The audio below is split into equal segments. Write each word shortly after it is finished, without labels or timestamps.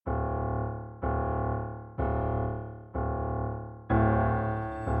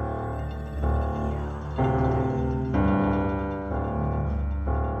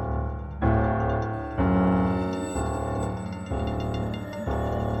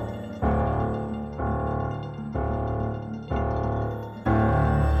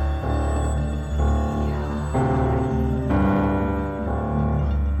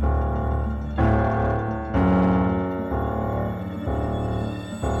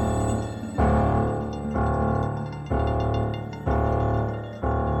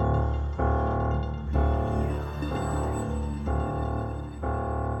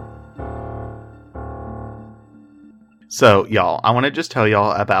So, y'all, I want to just tell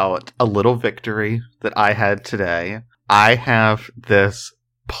y'all about a little victory that I had today. I have this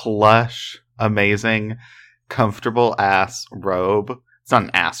plush, amazing, comfortable ass robe. It's not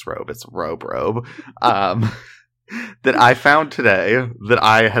an ass robe, it's a robe. That I found today that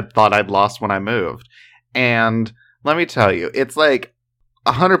I had thought I'd lost when I moved. And let me tell you, it's like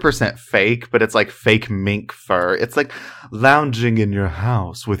 100% fake, but it's like fake mink fur. It's like lounging in your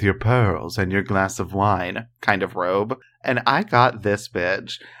house with your pearls and your glass of wine kind of robe. And I got this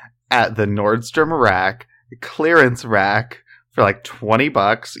bitch at the Nordstrom rack, clearance rack, for like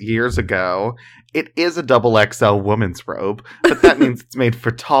 $20 years ago. It is a XXL woman's robe, but that means it's made for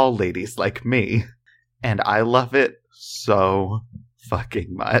tall ladies like me. And I love it so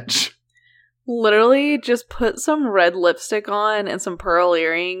fucking much. Literally, just put some red lipstick on and some pearl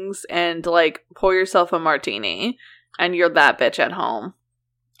earrings and, like, pour yourself a martini. And you're that bitch at home.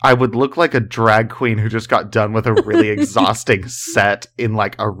 I would look like a drag queen who just got done with a really exhausting set in,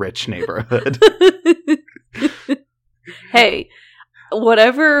 like, a rich neighborhood. Hey,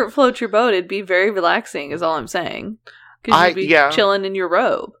 whatever floats your boat, it'd be very relaxing, is all I'm saying. Because you'd be chilling in your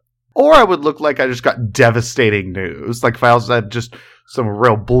robe. Or I would look like I just got devastating news. Like, if I also had just some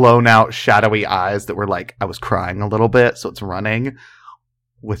real blown out, shadowy eyes that were like, I was crying a little bit, so it's running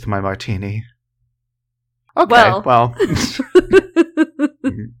with my martini. Okay, well.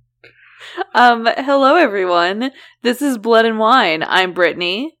 Hello, everyone. This is Blood and Wine. I'm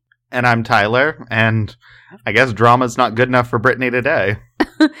Brittany. And I'm Tyler, and I guess drama's not good enough for Brittany today.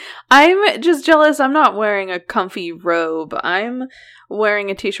 I'm just jealous I'm not wearing a comfy robe. I'm wearing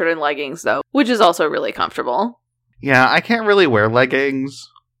a t-shirt and leggings, though, which is also really comfortable. Yeah, I can't really wear leggings,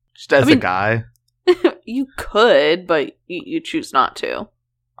 just as a guy. You could, but you choose not to.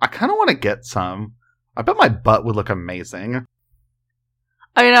 I kind of want to get some. I bet my butt would look amazing.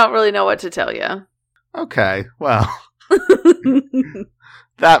 I don't really know what to tell you. Okay, well.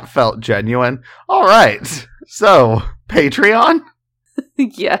 That felt genuine. All right, so, Patreon?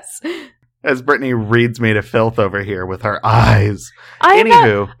 Yes. As Brittany reads me to filth over here with her eyes. I'm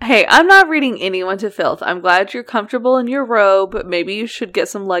not reading anyone to filth. I'm glad you're comfortable in your robe. Maybe you should get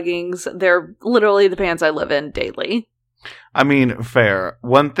some leggings. They're literally the pants I live in daily. I mean, fair.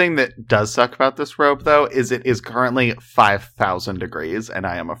 One thing that does suck about this robe, though, is it is currently 5,000 degrees, and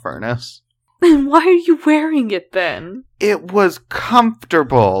I am a furnace. And why are you wearing it, then? It was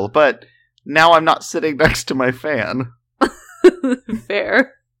comfortable, but now I'm not sitting next to my fan.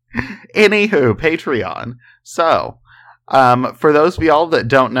 Fair. Anywho, Patreon. So, for those of y'all that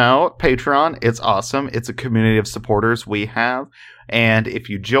don't know, Patreon, it's awesome. It's a community of supporters we have. And if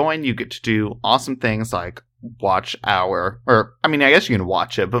you join, you get to do awesome things like watch I guess you can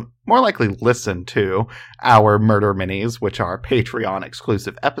watch it, but more likely listen to our Murder Minis, which are Patreon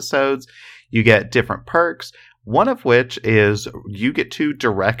exclusive episodes. You get different perks. One of which is you get to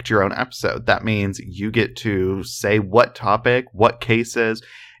direct your own episode. That means you get to say what topic, what cases,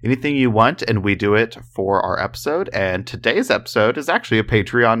 anything you want, and we do it for our episode. And today's episode is actually a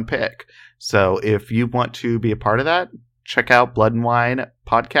Patreon pick. So if you want to be a part of that, check out Blood and Wine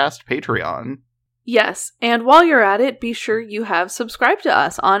Podcast Patreon. Yes, and while you're at it, be sure you have subscribed to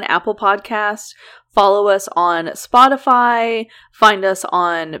us on Apple Podcasts, follow us on Spotify, find us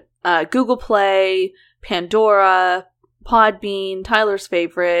on Google Play, Pandora, Podbean, Tyler's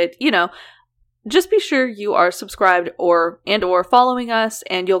favorite, just be sure you are subscribed or following us,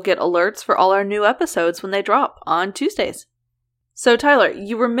 and you'll get alerts for all our new episodes when they drop on Tuesdays. So Tyler,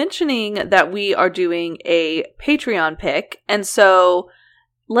 you were mentioning that we are doing a Patreon pick, and so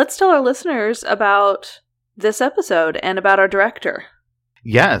let's tell our listeners about this episode and about our director.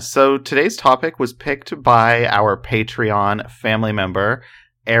 Yes, so today's topic was picked by our Patreon family member,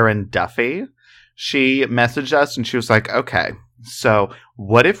 Erin Duffy. She messaged us and she was like, okay, so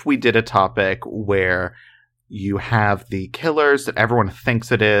what if we did a topic where you have the killers that everyone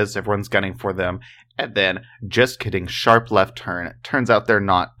thinks it is, everyone's gunning for them, and then, just kidding, sharp left turn. It turns out they're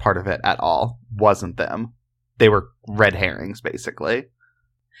not part of it at all. Wasn't them. They were red herrings, basically.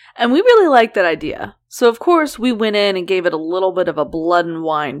 And we really liked that idea. So, of course, we went in and gave it a little bit of a Blood and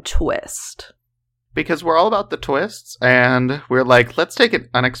Wine twist. Because we're all about the twists, and we're like, let's take an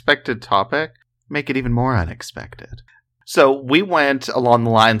unexpected topic, make it even more unexpected. So we went along the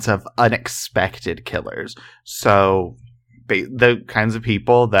lines of unexpected killers. So the kinds of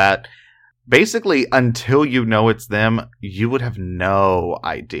people that basically, until you know it's them, you would have no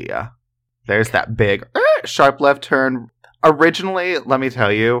idea. There's that big sharp left turn. Originally, let me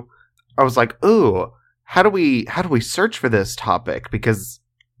tell you, I was like, ooh, how do we search for this topic? Because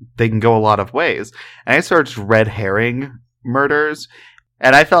they can go a lot of ways. And I searched red herring murders,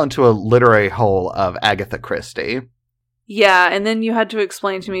 and I fell into a literary hole of Agatha Christie. Yeah, and then you had to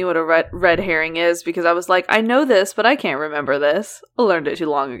explain to me what a red herring is, because I was like, I know this, but I can't remember this. I learned it too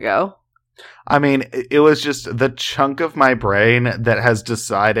long ago. I mean, it was just the chunk of my brain that has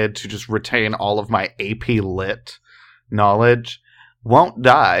decided to just retain all of my AP Lit knowledge won't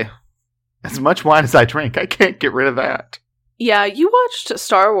die. As much wine as I drink, I can't get rid of that. Yeah, you watched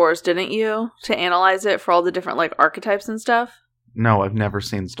Star Wars, didn't you? To analyze it for all the different, like, archetypes and stuff? No, I've never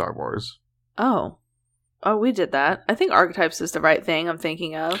seen Star Wars. Oh, we did that. I think archetypes is the right thing I'm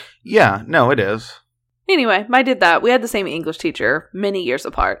thinking of. Yeah, no, it is. Anyway, I did that. We had the same English teacher, many years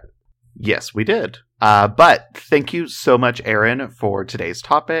apart. Yes, we did. But thank you so much, Erin, for today's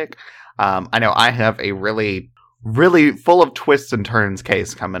topic. I know I have a really, really full of twists and turns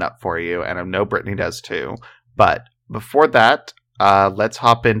case coming up for you, and I know Brittany does too. But before that, let's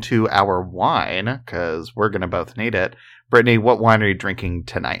hop into our wine, because we're going to both need it. Brittany, what wine are you drinking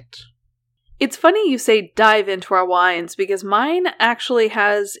tonight? It's funny you say dive into our wines, because mine actually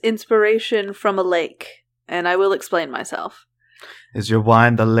has inspiration from a lake, and I will explain myself. Is your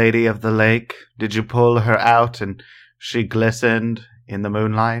wine the Lady of the Lake? Did you pull her out and she glistened in the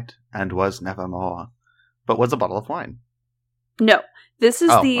moonlight and was nevermore? But was a bottle of wine. No, this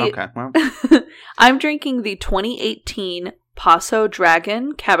is okay. Well. I'm drinking the 2018 Paso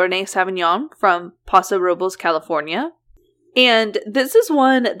Dragon Cabernet Sauvignon from Paso Robles, California. And this is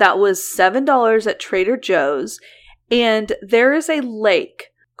one that was $7 at Trader Joe's. And there is a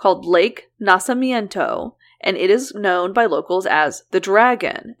lake called Lake Nacimiento, and it is known by locals as the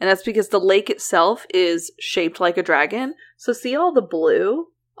Dragon. And that's because the lake itself is shaped like a dragon. So see all the blue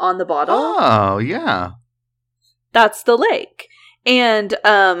on the bottle? Oh, yeah. That's the lake. And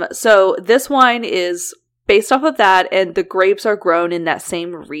so this wine is based off of that, and the grapes are grown in that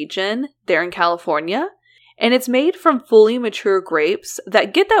same region there in California. And it's made from fully mature grapes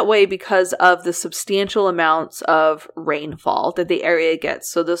that get that way because of the substantial amounts of rainfall that the area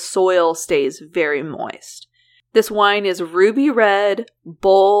gets. So the soil stays very moist. This wine is ruby red,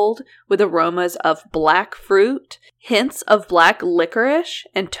 bold, with aromas of black fruit, hints of black licorice,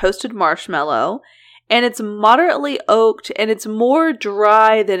 and toasted marshmallow. And it's moderately oaked, and it's more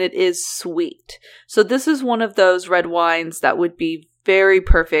dry than it is sweet. So this is one of those red wines that would be very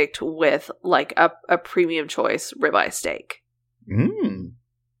perfect with like a premium choice ribeye steak.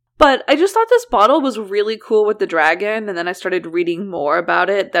 But I just thought this bottle was really cool with the dragon, and then I started reading more about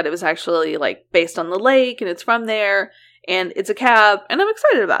it, that it was actually like based on the lake, and it's from there, and it's a cab, and I'm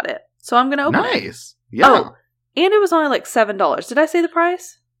excited about it. So I'm going to open it. Nice. Yeah. Oh, and it was only like $7. Did I say the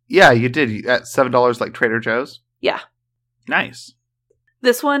price? Yeah, you did. At $7 like Trader Joe's? Yeah. Nice.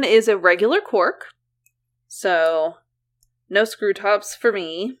 This one is a regular cork, so no screw tops for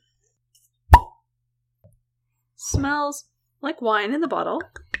me. Smells like wine in the bottle.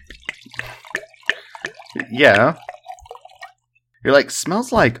 Yeah. You're like,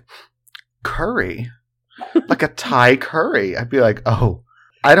 smells like curry. Like a Thai curry. I'd be like, oh,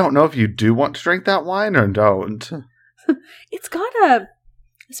 I don't know if you do want to drink that wine or don't. It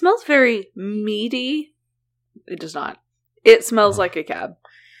smells very meaty. It does not. It smells like a cab.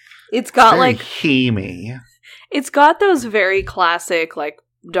 It's got very like heamy. It's got those very classic like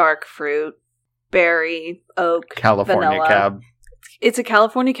dark fruit, berry, oak, California vanilla. cab. It's a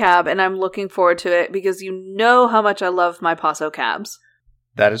California cab, and I'm looking forward to it because you know how much I love my Paso cabs.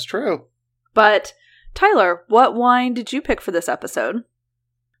 That is true. But Tyler, what wine did you pick for this episode?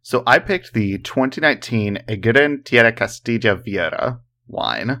 So I picked the 2019 Aguirre Tierra Castilla Viera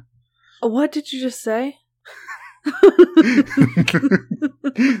wine. What did you just say?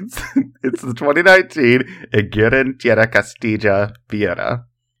 It's the 2019 Aguirre Tierra Castilla Viera.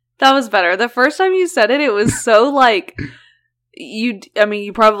 That was better. The first time you said it was so like you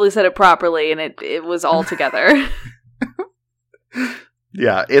probably said it properly, and it was all together.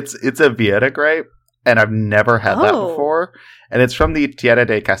 Yeah, it's a Viera grape, and I've never had that before. And it's from the Tierra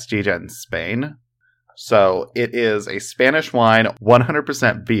de Castilla in Spain. So it is a Spanish wine,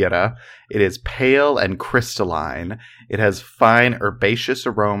 100% Viera. It is pale and crystalline. It has fine herbaceous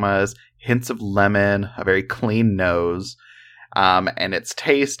aromas, hints of lemon, a very clean nose. And its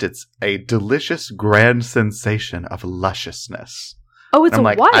taste, it's a delicious grand sensation of lusciousness. Oh, it's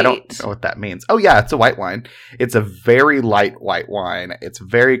white. I don't know what that means. Oh, yeah, it's a white wine. It's a very light white wine. It's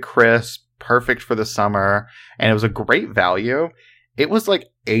very crisp, perfect for the summer, and it was a great value. It was like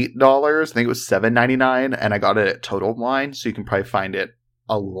 $8. I think it was $7.99, and I got it at Total Wine, so you can probably find it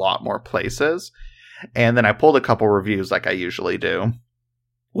a lot more places. And then I pulled a couple reviews like I usually do.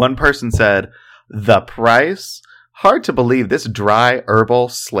 One person said, "The price, Hard to believe this dry, herbal,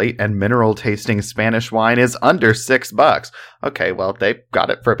 slate, and mineral-tasting Spanish wine is under $6. Okay, well, they got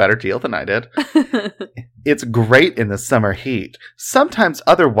it for a better deal than I did. It's great in the summer heat. Sometimes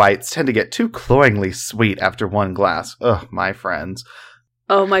other whites tend to get too cloyingly sweet after one glass. Ugh, my friends.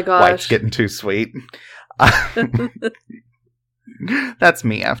 Oh my gosh. Whites getting too sweet. That's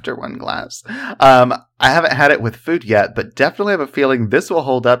me after one glass. I haven't had it with food yet, but definitely have a feeling this will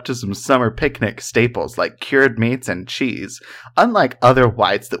hold up to some summer picnic staples like cured meats and cheese, unlike other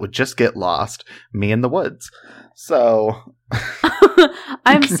whites that would just get lost, me in the woods. So...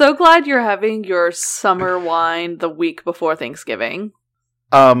 I'm so glad you're having your summer wine the week before Thanksgiving.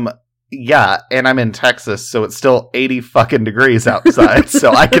 Yeah, and I'm in Texas, so it's still 80 fucking degrees outside,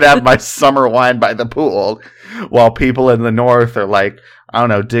 so I could have my summer wine by the pool, while people in the north are like, I don't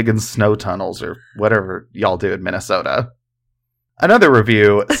know, digging snow tunnels or whatever y'all do in Minnesota. Another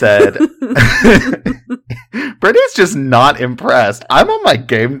review said, Brittany's just not impressed. I'm on my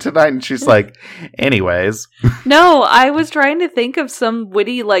game tonight, and she's like, anyways. No, I was trying to think of some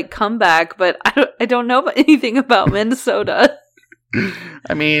witty, comeback, but I don't know anything about Minnesota.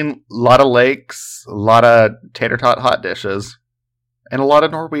 I mean, a lot of lakes, a lot of tater tot hot dishes, and a lot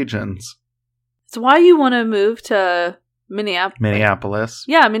of Norwegians. It's why you want to move to Minneapolis.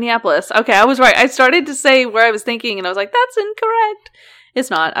 Yeah, Minneapolis. Okay, I was right. I started to say where I was thinking, and I was like, that's incorrect. It's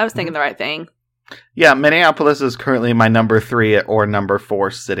not. I was thinking the right thing. Yeah, Minneapolis is currently my number 3 or number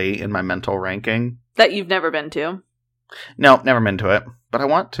 4 city in my mental ranking. That you've never been to? No, never been to it, but I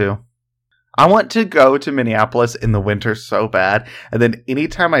want to. I want to go to Minneapolis in the winter so bad, and then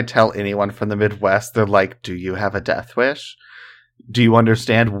anytime I tell anyone from the Midwest, they're like, do you have a death wish? Do you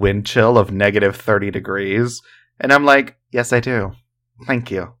understand wind chill of negative 30 degrees? And I'm like, yes, I do. Thank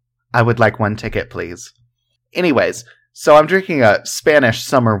you. I would like one ticket, please. Anyways, so I'm drinking a Spanish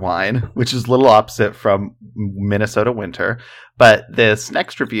summer wine, which is a little opposite from Minnesota winter. But this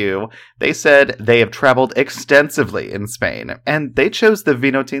next review, they said they have traveled extensively in Spain, and they chose the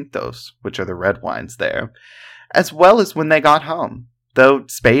Vino Tintos, which are the red wines there, as well as when they got home. Though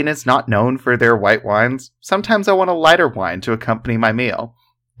Spain is not known for their white wines, sometimes I want a lighter wine to accompany my meal.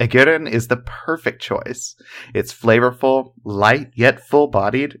 Aguirre is the perfect choice. It's flavorful, light yet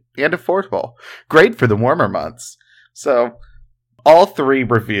full-bodied, and affordable. Great for the warmer months. So, all 3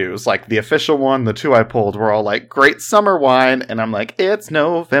 reviews, like the official one, the 2 I pulled, were all like, great summer wine, and I'm like, it's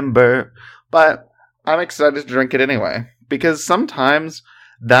November. But I'm excited to drink it anyway, because sometimes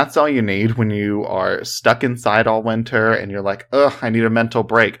that's all you need when you are stuck inside all winter and you're like, ugh, I need a mental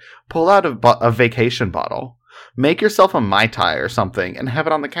break. Pull out a vacation bottle. Make yourself a Mai Tai or something and have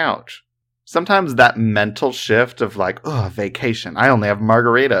it on the couch. Sometimes that mental shift of like, ugh, vacation. I only have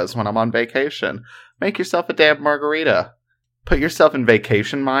margaritas when I'm on vacation. Make yourself a damn margarita. Put yourself in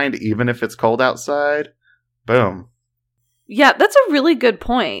vacation mind, even if it's cold outside. Boom. Yeah, that's a really good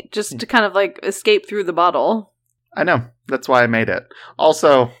point. Just to kind of escape through the bottle. I know. That's why I made it.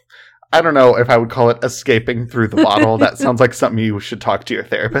 Also, I don't know if I would call it escaping through the bottle. That sounds like something you should talk to your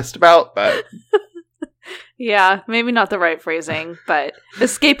therapist about, but... Yeah, maybe not the right phrasing, but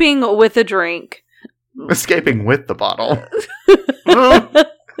escaping with a drink. Escaping with the bottle.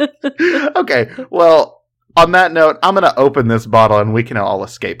 Okay, well, on that note, I'm going to open this bottle and we can all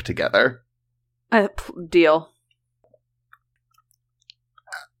escape together. Deal.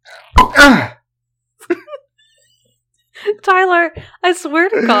 Tyler, I swear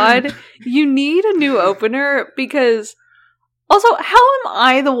to God, you need a new opener because... Also, how am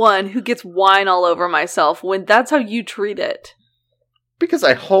I the one who gets wine all over myself when that's how you treat it? Because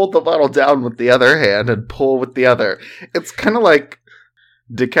I hold the bottle down with the other hand and pull with the other. It's kind of like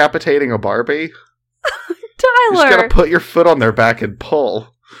decapitating a Barbie. Tyler! You just gotta put your foot on their back and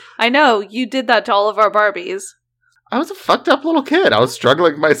pull. I know, you did that to all of our Barbies. I was a fucked up little kid. I was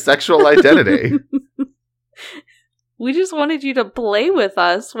struggling with my sexual identity. We just wanted you to play with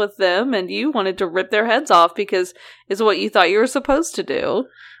us with them, and you wanted to rip their heads off because it's what you thought you were supposed to do.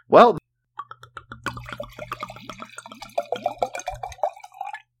 Well,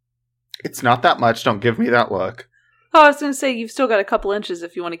 it's not that much. Don't give me that look. Oh, I was going to say, you've still got a couple inches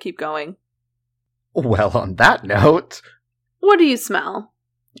if you want to keep going. Well, on that note... What do you smell?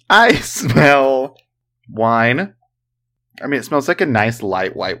 I smell wine. I mean, it smells like a nice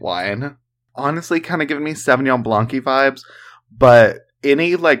light white wine. Honestly, kind of giving me Sauvignon Blanc-y vibes, but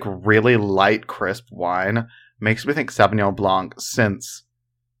any, really light, crisp wine makes me think Sauvignon Blanc, since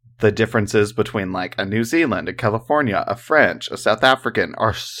the differences between, a New Zealand, a California, a French, a South African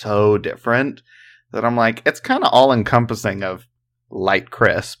are so different that I'm like, it's kind of all-encompassing of light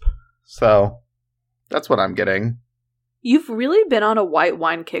crisp. So, that's what I'm getting. You've really been on a white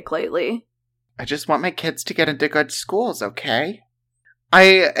wine kick lately. I just want my kids to get into good schools, okay? I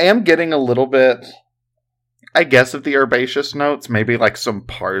am getting a little bit, I guess, of the herbaceous notes. Maybe like some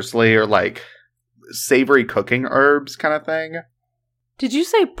parsley or like savory cooking herbs kind of thing. Did you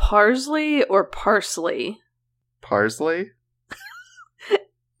say parsley or parsley? Parsley?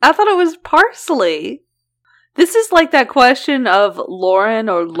 I thought it was parsley. This is like that question of Lauren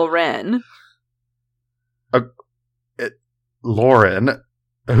or Loren. Lauren?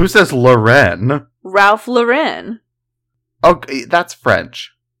 Who says Loren? Ralph Lauren. Okay, that's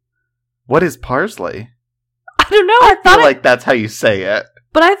French. What is parsley? I don't know. I feel like that's how you say it.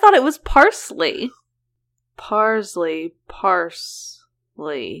 But I thought it was parsley. Parsley.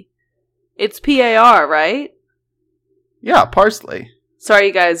 It's P-A-R, right? Yeah, parsley. Sorry,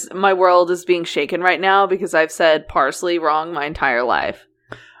 you guys. My world is being shaken right now because I've said parsley wrong my entire life.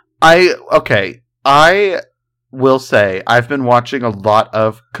 I will say I've been watching a lot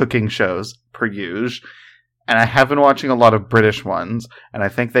of cooking shows, per usual, and I have been watching a lot of British ones, and I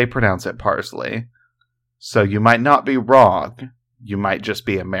think they pronounce it parsley. So you might not be wrong. You might just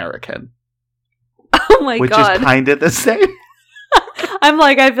be American. Oh my God. Which is kind of the same. I'm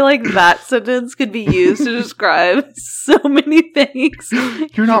like, I feel like that sentence could be used to describe so many things.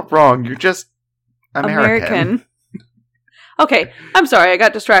 You're not wrong. You're just American. Okay, I'm sorry. I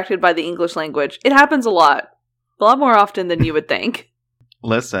got distracted by the English language. It happens a lot more often than you would think.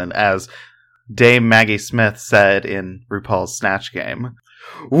 Listen, as Dame Maggie Smith said in RuPaul's Snatch Game,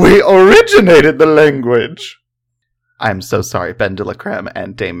 we originated the language. I'm so sorry, Ben de la Creme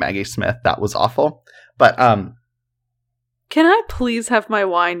and Dame Maggie Smith. That was awful. But, can I please have my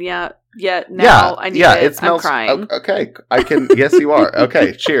wine yet? Now? Yeah, I need it. It smells, I'm crying. Okay, I can. Yes, you are.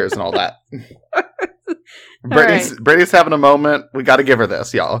 Okay, cheers and all that. Brittany's having a moment. We got to give her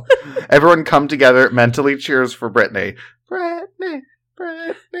this, y'all. Everyone come together, mentally cheers for Brittany. Brittany.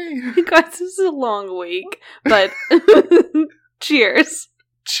 You guys, this is a long week, but cheers.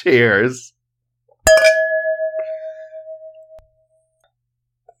 Cheers.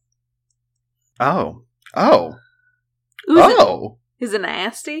 Oh. Ooh, Is it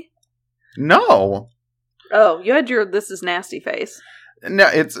nasty? No. Oh, you had your this is nasty face. No,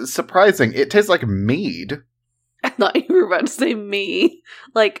 it's surprising. It tastes like mead. I thought you were about to say me.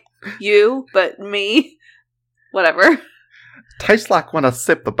 Like you, but me. Whatever. Tastes like when I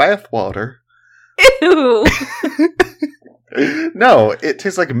sip the bathwater. Ew. No, it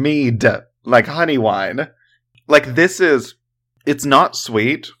tastes like mead. Like honey wine. Like it's not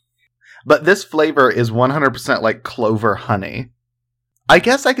sweet. But this flavor is 100% like clover honey. I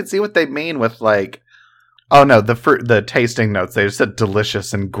guess I could see what they mean with like... Oh no, the tasting notes, they just said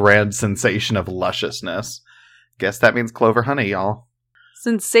delicious and grand sensation of lusciousness. Guess that means clover honey, y'all.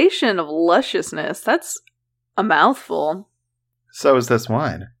 Sensation of lusciousness. That's a mouthful. So is this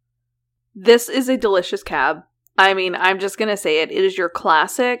wine. This is a delicious cab. I mean, I'm just going to say it. It is your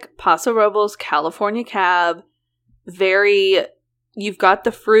classic Paso Robles California cab. You've got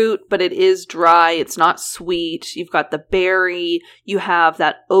the fruit, but it is dry. It's not sweet. You've got the berry. You have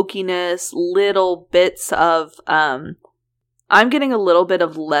that oakiness, little bits of, I'm getting a little bit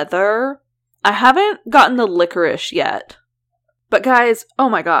of leather. I haven't gotten the licorice yet. But guys, oh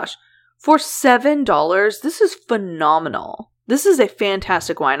my gosh. For $7, this is phenomenal. This is a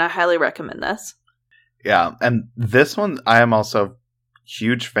fantastic wine. I highly recommend this. Yeah, and this one, I am also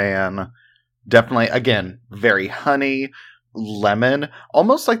huge fan. Definitely, again, very honey. Lemon,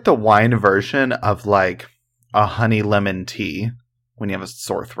 almost like the wine version of like a honey lemon tea when you have a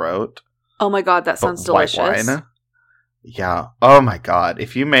sore throat. Oh my God, that sounds delicious. White wine. Yeah. Oh my God.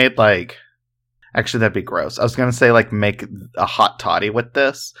 If you made like, actually that'd be gross. I was going to say like make a hot toddy with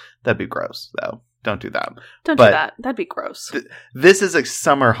this. That'd be gross though. Don't do that. Do that. That'd be gross. This is a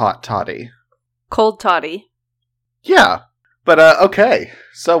summer hot toddy. Cold toddy. Yeah. But, okay.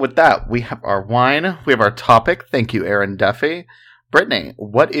 So with that, we have our wine. We have our topic. Thank you, Erin Duffy. Brittany,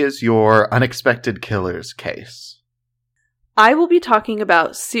 what is your unexpected killers case? I will be talking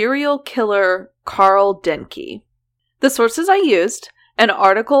about serial killer Karl Denke. The sources I used, an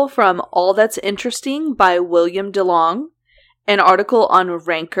article from All That's Interesting by William DeLong, an article on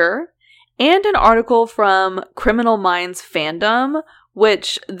Ranker, and an article from Criminal Minds Fandom,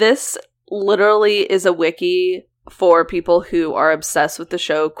 which this literally is a wiki for people who are obsessed with the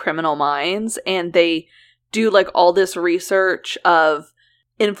show Criminal Minds, and they do like all this research of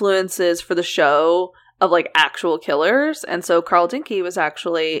influences for the show of like actual killers. And so Karl Denke was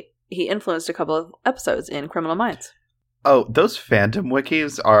he influenced a couple of episodes in Criminal Minds. Oh, those fandom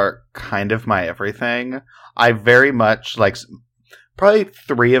wikis are kind of my everything. I very much like, probably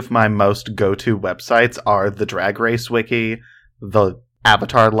 3 of my most go-to websites are the Drag Race wiki, the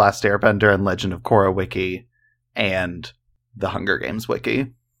Avatar: The Last Airbender and Legend of Korra wiki and the Hunger Games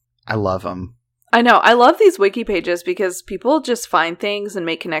wiki. I love them. I know. I love these wiki pages because people just find things and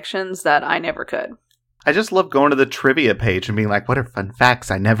make connections that I never could. I just love going to the trivia page and being like, what are fun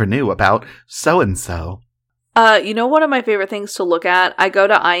facts I never knew about so-and-so? You know, one of my favorite things to look at, I go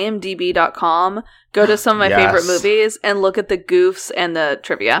to imdb.com, go to some of my favorite movies, and look at the goofs and the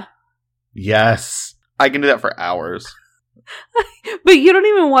trivia. Yes. I can do that for hours. But you don't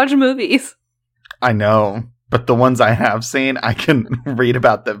even watch movies. I know. But the ones I have seen, I can read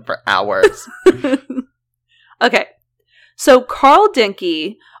about them for hours. Okay. So Karl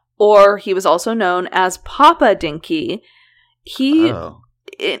Dinky, or he was also known as Papa Dinky,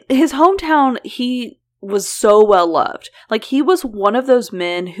 in his hometown, he was so well loved. Like, he was one of those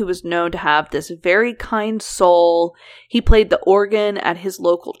men who was known to have this very kind soul. He played the organ at his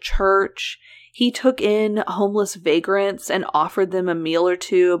local church. He took in homeless vagrants and offered them a meal or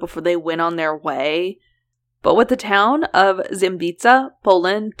two before they went on their way. But what the town of Zimbica,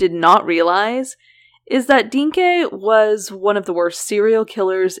 Poland, did not realize is that Dinky was one of the worst serial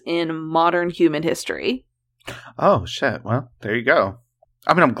killers in modern human history. Oh, shit. Well, there you go.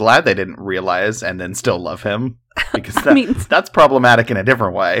 I mean, I'm glad they didn't realize and then still love him. Because that's problematic in a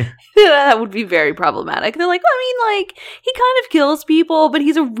different way. That would be very problematic. They're like, he kind of kills people, but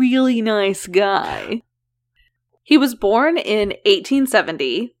he's a really nice guy. He was born in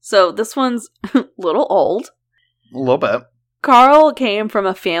 1870, so this one's a little old. A little bit. Karl came from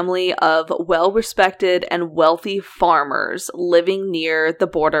a family of well-respected and wealthy farmers living near the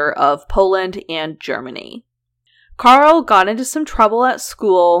border of Poland and Germany. Karl got into some trouble at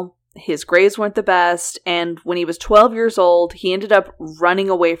school, his grades weren't the best, and when he was 12 years old, he ended up running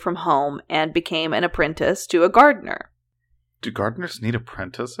away from home and became an apprentice to a gardener. Do gardeners need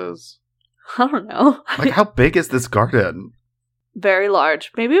apprentices? I don't know. Like, how big is this garden? Very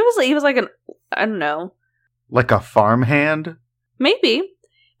large. Maybe he was like I don't know. Like a farmhand? Maybe.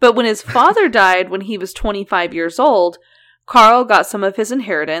 But when his father died when he was 25 years old, Karl got some of his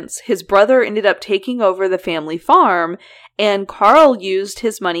inheritance. His brother ended up taking over the family farm, and Karl used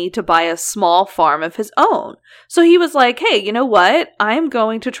his money to buy a small farm of his own. So he was like, hey, you know what? I'm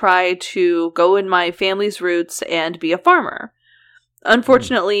going to try to go in my family's roots and be a farmer.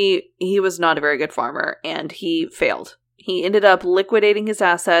 Unfortunately, he was not a very good farmer, and he failed. He ended up liquidating his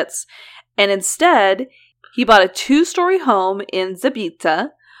assets, and instead, he bought a 2-story home in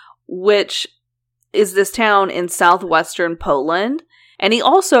Zimbica, which is this town in southwestern Poland, and he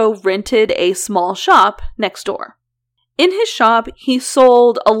also rented a small shop next door. In his shop, he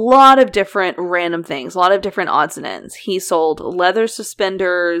sold a lot of different random things, a lot of different odds and ends. He sold leather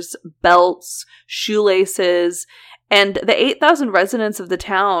suspenders, belts, shoelaces, and the 8,000 residents of the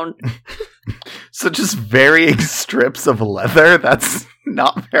town... So just varying strips of leather? That's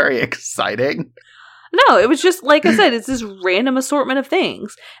not very exciting. No, it was just, like I said, it's this random assortment of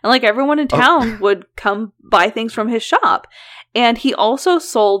things. And, like, everyone in town would come buy things from his shop. And he also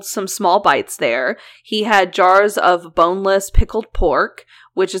sold some small bites there. He had jars of boneless pickled pork,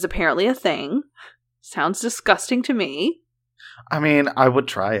 which is apparently a thing. Sounds disgusting to me. I mean, I would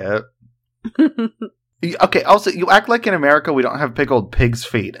try it. Okay, also, you act like in America we don't have pickled pig's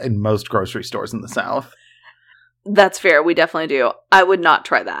feet in most grocery stores in the South. That's fair, we definitely do. I would not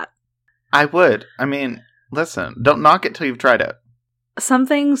try that. I would. I mean, listen, don't knock it till you've tried it. Some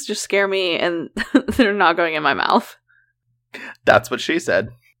things just scare me and they're not going in my mouth. That's what she said.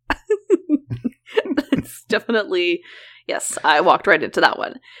 It's definitely, yes, I walked right into that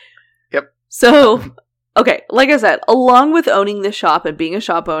one. Yep. So, okay, like I said, along with owning this shop and being a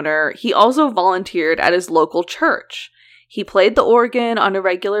shop owner, he also volunteered at his local church. He played the organ on a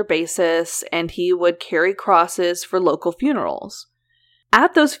regular basis, and he would carry crosses for local funerals.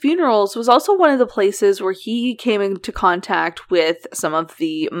 At those funerals was also one of the places where he came into contact with some of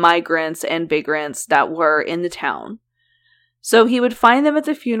the migrants and vagrants that were in the town. So he would find them at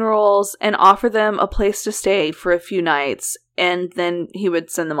the funerals and offer them a place to stay for a few nights, and then he would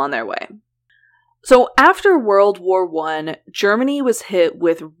send them on their way. So after World War I, Germany was hit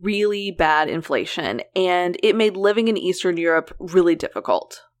with really bad inflation, and it made living in Eastern Europe really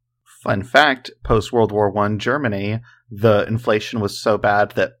difficult. Fun fact, post-World War I Germany, the inflation was so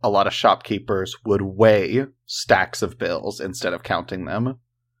bad that a lot of shopkeepers would weigh stacks of bills instead of counting them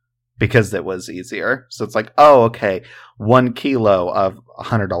because it was easier. So it's like, oh, okay, 1 kilo of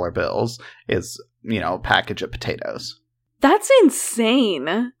 $100 bills is, a package of potatoes. That's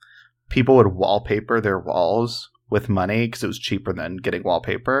insane. People would wallpaper their walls with money because it was cheaper than getting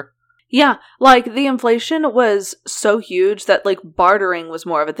wallpaper. Yeah, like, the inflation was so huge that, like, bartering was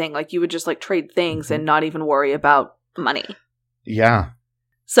more of a thing. Like, you would just, like, trade things and not even worry about money. Yeah.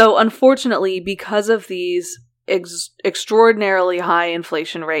 So unfortunately, because of these extraordinarily high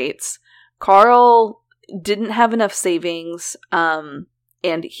inflation rates, Carl didn't have enough savings, and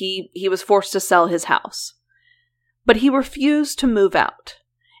he was forced to sell his house. But he refused to move out.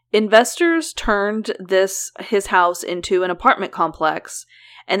 Investors turned his house into an apartment complex,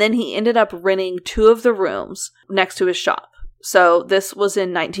 and then he ended up renting 2 of the rooms next to his shop. So this was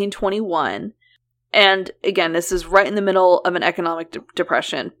in 1921. And again, this is right in the middle of an economic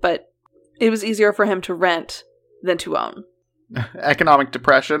depression, but it was easier for him to rent than to own. Economic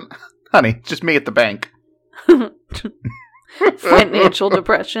depression? Honey, just me at the bank. Financial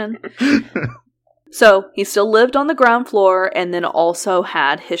depression. So he still lived on the ground floor and then also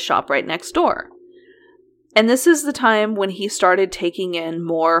had his shop right next door. And this is the time when he started taking in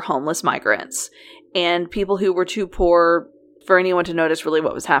more homeless migrants and people who were too poor for anyone to notice really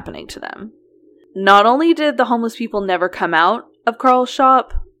what was happening to them. Not only did the homeless people never come out of Carl's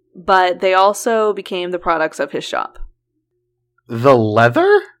shop, but they also became the products of his shop. The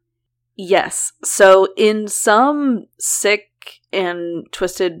leather? Yes. So in some sick and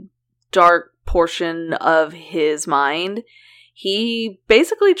twisted, dark portion of his mind, he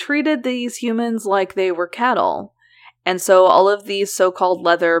basically treated these humans like they were cattle. And so all of these so-called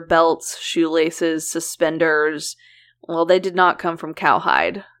leather belts, shoelaces, suspenders, well, they did not come from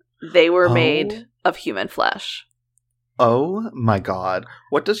cowhide. They were made of human flesh. Oh my god.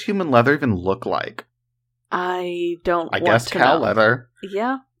 What does human leather even look like? I guess cow leather.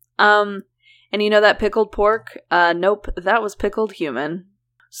 Yeah. And you know that pickled pork? Nope, that was pickled human.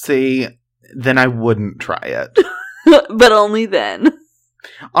 See, then I wouldn't try it. But only then.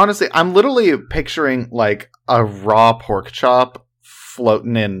 Honestly, I'm literally picturing like a raw pork chop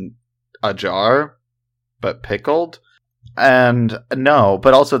floating in a jar, but pickled. And no,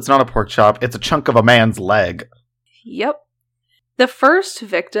 but also it's not a pork chop, it's a chunk of a man's leg. Yep. The first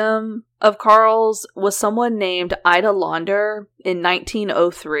victim of Carl's was someone named Ida Launder in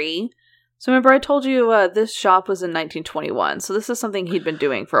 1903. So remember I told you this shop was in 1921, so this is something he'd been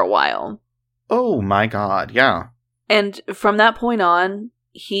doing for a while. Oh my god, yeah. And from that point on,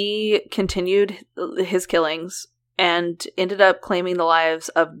 he continued his killings and ended up claiming the lives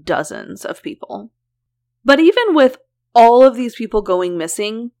of dozens of people. But even with all of these people going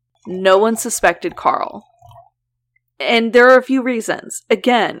missing, no one suspected Carl. And there are a few reasons.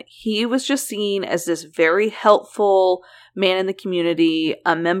 Again, he was just seen as this very helpful man in the community,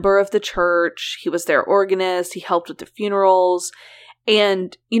 a member of the church. He was their organist. He helped with the funerals.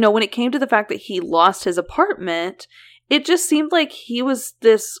 And, you know, when it came to the fact that he lost his apartment, it just seemed like he was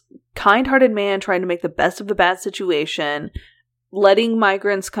this kind-hearted man trying to make the best of the bad situation, letting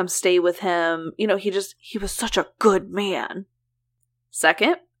migrants come stay with him. You know, he was such a good man.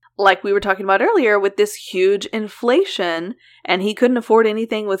 Second, like we were talking about earlier, with this huge inflation, and he couldn't afford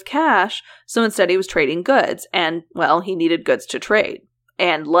anything with cash, so instead he was trading goods. And, well, he needed goods to trade.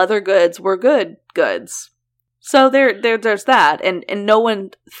 And leather goods were good goods. So there's that, and no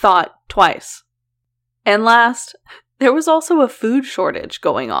one thought twice. And last, there was also a food shortage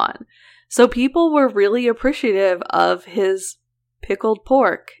going on. So people were really appreciative of his pickled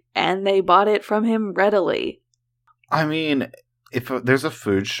pork, and they bought it from him readily. I mean, if there's a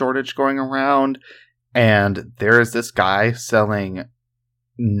food shortage going around, and there is this guy selling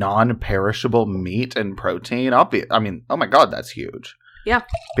non-perishable meat and protein, oh my god, that's huge. Yeah.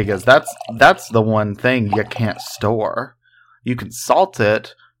 Because that's the one thing you can't store. You can salt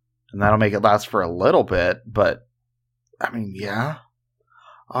it, and that'll make it last for a little bit, but, I mean, yeah.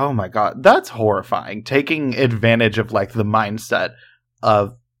 Oh my god, that's horrifying. Taking advantage of, like, the mindset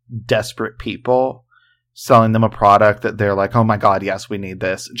of desperate people, selling them a product that they're like, oh my god, yes, we need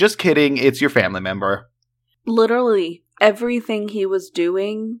this. Just kidding, it's your family member. Literally, everything he was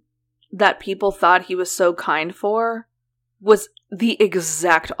doing that people thought he was so kind for was the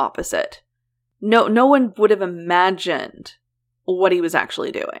exact opposite. No one would have imagined what he was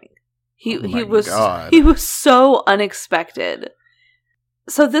actuly doing. He was so unexpected.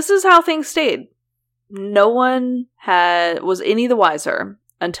 So this is how things stayed. No one was any the wiser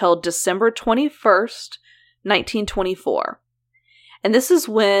until December 21st, 1924. And this is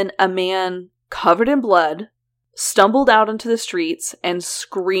when a man covered in blood stumbled out into the streets and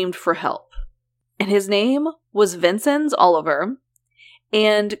screamed for help. And his name was Vincenz Oliver.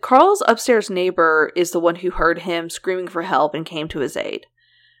 And Carl's upstairs neighbor is the one who heard him screaming for help and came to his aid.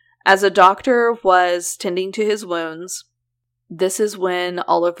 As a doctor was tending to his wounds, this is when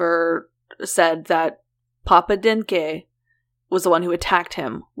Oliver said that Papa Denke was the one who attacked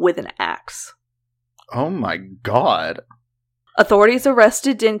him with an axe. Oh my god. Authorities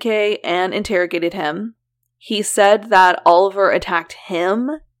arrested Denke and interrogated him. He said that Oliver attacked him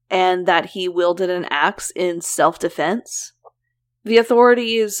and that he wielded an axe in self-defense. The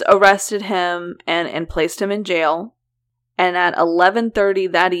authorities arrested him and placed him in jail. And at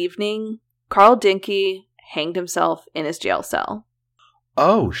 11:30 that evening, Karl Dinky hanged himself in his jail cell.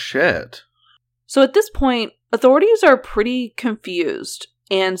 Oh, shit. So at this point, authorities are pretty confused.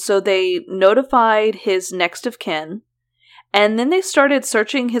 And so they notified his next of kin. And then they started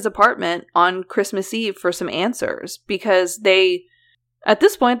searching his apartment on Christmas Eve for some answers. Because at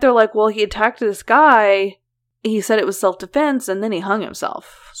this point, they're like, well, he attacked this guy. He said it was self-defense, and then he hung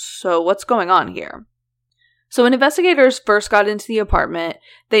himself. So what's going on here? So when investigators first got into the apartment,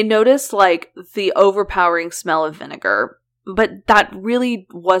 they noticed, like, the overpowering smell of vinegar. But that really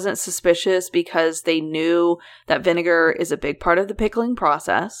wasn't suspicious because they knew that vinegar is a big part of the pickling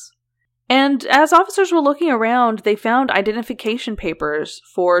process. And as officers were looking around, they found identification papers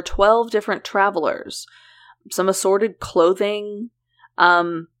for 12 different travelers. Some assorted clothing,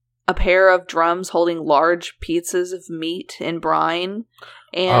 a pair of drums holding large pieces of meat in brine,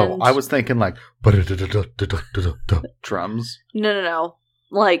 and... I was thinking, like, drums. No.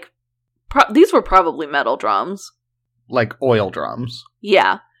 Like, these were probably metal drums. Like oil drums.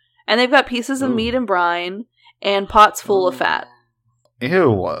 Yeah. And they've got pieces of meat and brine, and pots full of fat.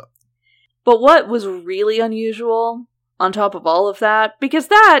 Ew. But what was really unusual, on top of all of that, because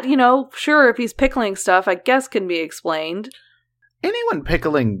that, sure, if he's pickling stuff, I guess can be explained. Anyone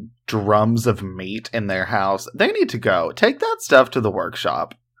pickling drums of meat in their house, they need to go. Take that stuff to the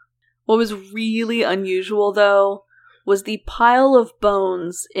workshop. What was really unusual, though, was the pile of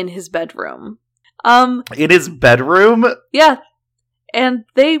bones in his bedroom. In his bedroom? Yeah. And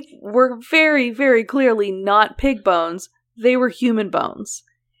they were very, very clearly not pig bones. They were human bones.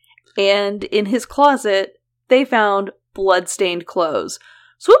 And in his closet, they found blood-stained clothes.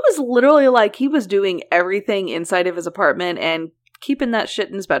 So it was literally like he was doing everything inside of his apartment and keeping that shit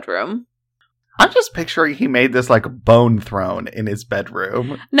in his bedroom. I'm just picturing he made this, like, bone throne in his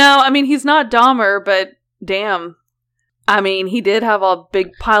bedroom. No, I mean, he's not Dahmer, but damn. I mean, he did have a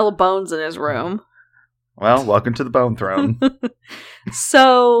big pile of bones in his room. Well, welcome to the bone throne.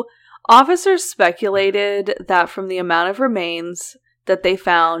 So, officers speculated that from the amount of remains that they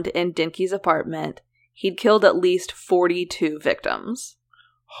found in Dinky's apartment, he'd killed at least 42 victims.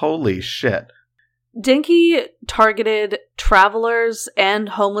 Holy shit. Dinky targeted travelers and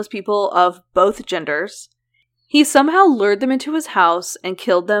homeless people of both genders. He somehow lured them into his house and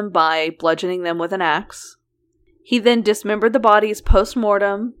killed them by bludgeoning them with an axe. He then dismembered the bodies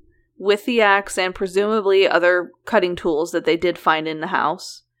post-mortem with the axe and presumably other cutting tools that they did find in the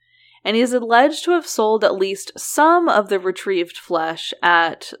house. And he is alleged to have sold at least some of the retrieved flesh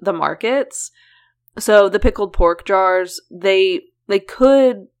at the markets. So the pickled pork jars, they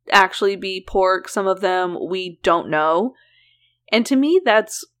could actually be pork. Some of them we don't know. And to me,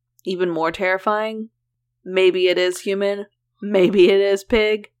 that's even more terrifying. Maybe it is human. Maybe it is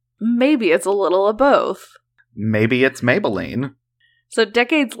pig. Maybe it's a little of both. Maybe it's Maybelline. So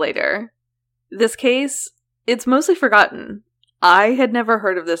decades later, this case, it's mostly forgotten. I had never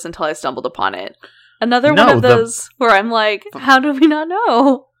heard of this until I stumbled upon it. Another one of those where I'm like, how do we not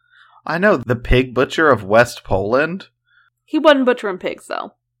know? I know, the pig butcher of West Poland. He wasn't butchering pigs,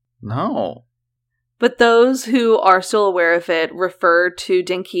 though. No. But those who are still aware of it refer to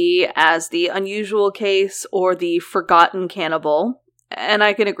Dinky as the unusual case or the forgotten cannibal. And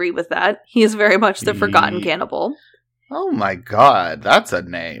I can agree with that. He is very much the forgotten cannibal. Oh my god, that's a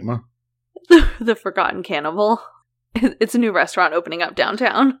name. The Forgotten Cannibal. It's a new restaurant opening up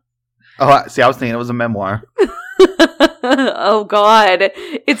downtown. Oh, see, I was thinking it was a memoir. Oh god.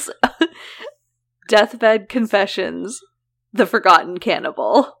 It's Deathbed Confessions. The Forgotten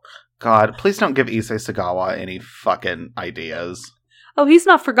Cannibal. God, please don't give Issei Sagawa any fucking ideas. Oh, he's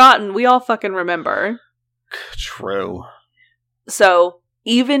not forgotten. We all fucking remember. True. So,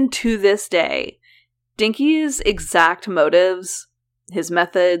 even to this day, Dinky's exact motives, his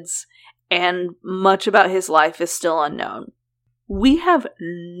methods, and much about his life is still unknown. We have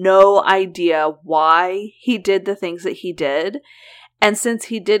no idea why he did the things that he did, and since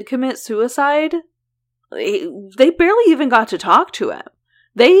he did commit suicide, they barely even got to talk to him.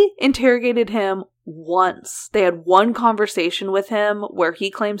 They interrogated him once. They had one conversation with him where he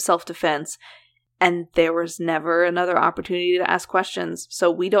claimed self-defense, and there was never another opportunity to ask questions,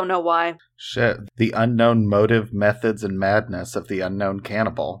 so we don't know why. Shit. The unknown motive, methods, and madness of the unknown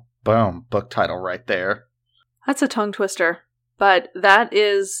cannibal. Boom. Book title right there. That's a tongue twister. But that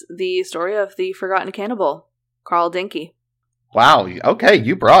is the story of the Forgotten Cannibal, Karl Dinky. Wow. Okay,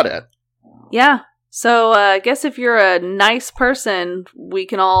 you brought it. Yeah. So I guess if you're a nice person, we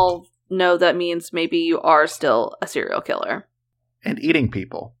can all know that means maybe you are still a serial killer. And eating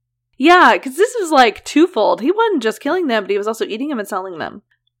people. Yeah, because this is like twofold. He wasn't just killing them, but he was also eating them and selling them.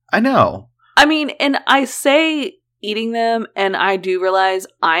 I know. I mean, and I say eating them, and I do realize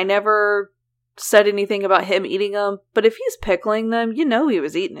I never said anything about him eating them, but if he's pickling them, you know he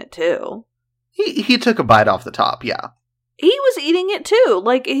was eating it too. He took a bite off the top, yeah. He was eating it too.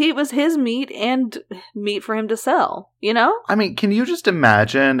 Like, it was his meat and meat for him to sell, you know? I mean, can you just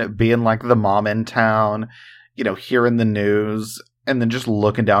imagine being like the mom in town, you know, hearing the news, and then just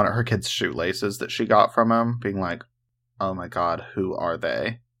looking down at her kid's shoelaces that she got from him, being like, oh my god, who are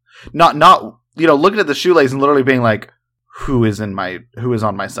they? Not, you know, looking at the shoelace and literally being like, who is on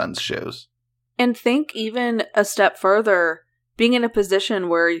my son's shoes? And think even a step further, being in a position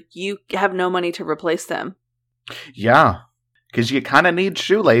where you have no money to replace them. Yeah, because you kind of need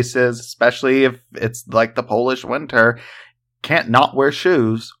shoelaces, especially if it's like the Polish winter. Can't not wear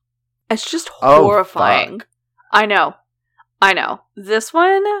shoes. It's just horrifying. Fuck. I know. This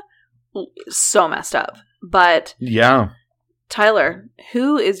one, so messed up. But yeah. Tyler,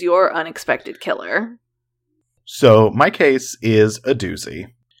 who is your unexpected killer? So my case is a doozy.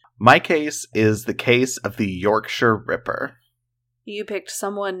 My case is the case of the Yorkshire Ripper. You picked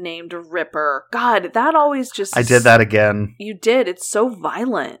someone named Ripper. God, that always just... I did that again. You did. It's so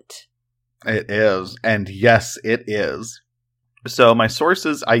violent. It is. And yes, it is. So my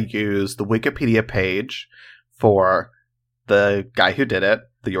sources, I use the Wikipedia page for the guy who did it,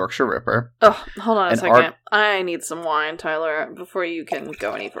 the Yorkshire Ripper. Oh, hold on a second. I need some wine, Tyler, before you can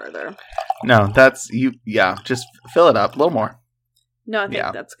go any further. No, that's... you. Yeah, just fill it up. A little more. No, I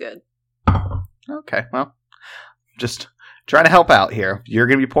think that's good. Okay, well, just... trying to help out here. You're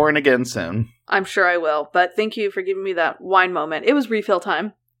going to be pouring again soon. I'm sure I will, but thank you for giving me that wine moment. It was refill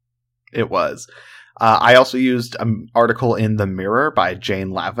time. It was. I also used an article in The Mirror by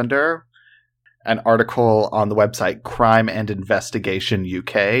Jane Lavender, an article on the website Crime and Investigation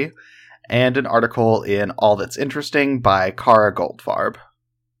UK, and an article in All That's Interesting by Cara Goldfarb.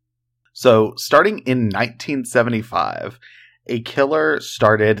 So, starting in 1975... a killer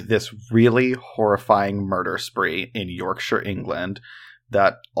started this really horrifying murder spree in Yorkshire, England,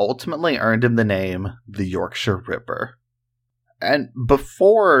 that ultimately earned him the name the Yorkshire Ripper. And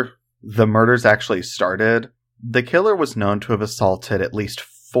before the murders actually started, the killer was known to have assaulted at least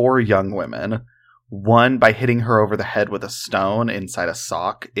 4 young women, one by hitting her over the head with a stone inside a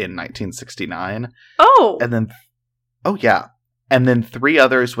sock in 1969. Oh! And then 3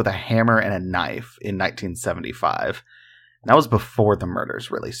 others with a hammer and a knife in 1975. That was before the murders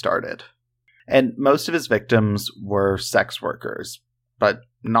really started. And most of his victims were sex workers, but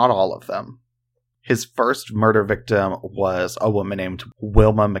not all of them. His first murder victim was a woman named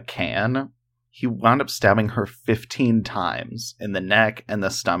Wilma McCann. He wound up stabbing her 15 times in the neck and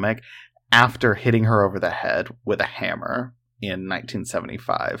the stomach after hitting her over the head with a hammer in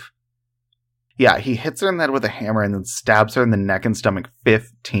 1975. Yeah, he hits her in the head with a hammer and then stabs her in the neck and stomach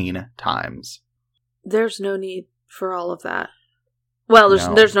 15 times. There's no need for all of that. Well,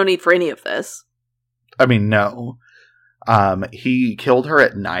 there's no need for any of this. I mean, no. He killed her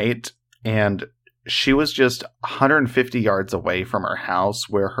at night, and she was just 150 yards away from her house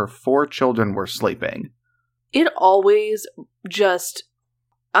where her 4 children were sleeping. It always just...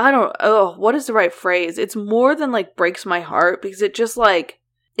 what is the right phrase? It's more than, like, breaks my heart, because it just, like,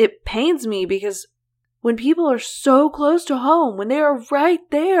 it pains me, because when people are so close to home, when they are right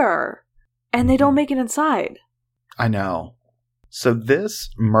there, and they don't make it inside. I know. So this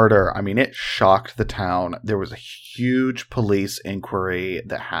murder, I mean, it shocked the town. There was a huge police inquiry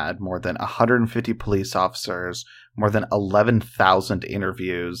that had more than 150 police officers, more than 11,000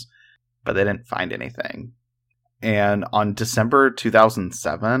 interviews, but they didn't find anything. And on December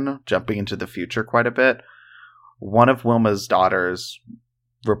 2007, jumping into the future quite a bit, one of Wilma's daughters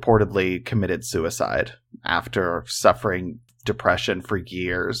reportedly committed suicide after suffering depression for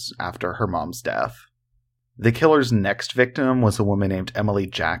years after her mom's death. The killer's next victim was a woman named Emily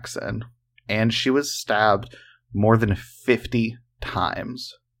Jackson, and she was stabbed more than 50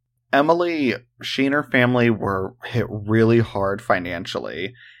 times. Emily, she and her family were hit really hard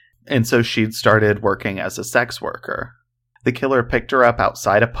financially, and so she'd started working as a sex worker. The killer picked her up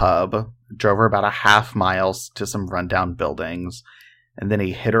outside a pub, drove her about a half mile to some rundown buildings, and then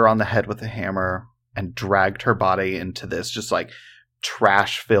he hit her on the head with a hammer and dragged her body into this just like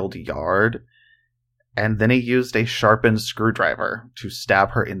trash-filled yard. And then he used a sharpened screwdriver to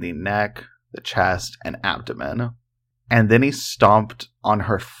stab her in the neck, the chest, and abdomen. And then he stomped on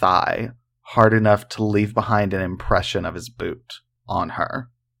her thigh hard enough to leave behind an impression of his boot on her.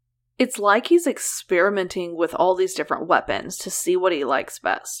 It's like he's experimenting with all these different weapons to see what he likes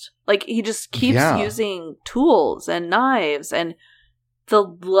best. Like, he just keeps using tools and knives, and the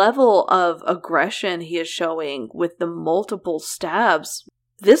level of aggression he is showing with the multiple stabs.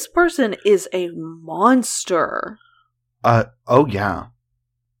 This person is a monster. Oh yeah.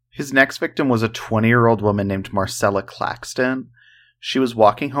 His next victim was a 20-year-old woman named Marcella Claxton. She was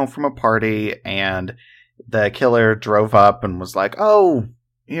walking home from a party, and the killer drove up and was like, "Oh,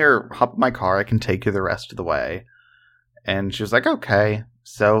 here, hop in my car, I can take you the rest of the way." And she was like, "Okay."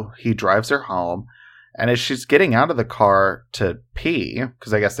 So he drives her home, and as she's getting out of the car to pee,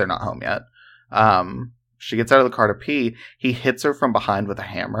 because I guess they're not home yet, she gets out of the car to pee, he hits her from behind with a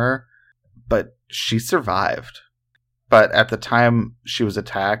hammer, but she survived. But at the time she was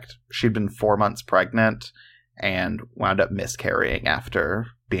attacked, she'd been 4 months pregnant and wound up miscarrying after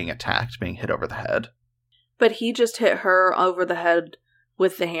being attacked, being hit over the head. But he just hit her over the head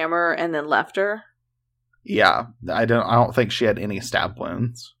with the hammer and then left her? Yeah, I don't think she had any stab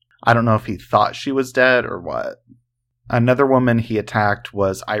wounds. I don't know if he thought she was dead or what. Another woman he attacked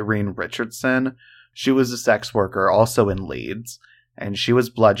was Irene Richardson. She was a sex worker also in Leeds, and she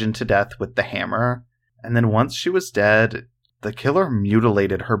was bludgeoned to death with the hammer. And then once she was dead, the killer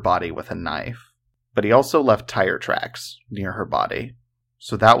mutilated her body with a knife. But he also left tire tracks near her body.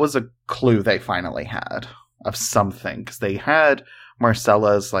 So that was a clue they finally had of something, because they had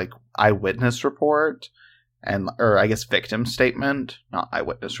Marcella's eyewitness report, or I guess victim statement, not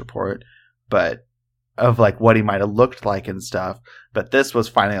eyewitness report, but of what he might have looked like and stuff. But this was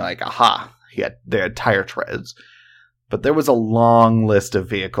finally aha, they had tire treads. But there was a long list of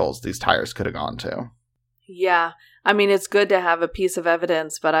vehicles these tires could have gone to. Yeah, I mean, it's good to have a piece of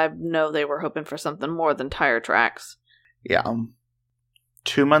evidence, but I know they were hoping for something more than tire tracks. Yeah.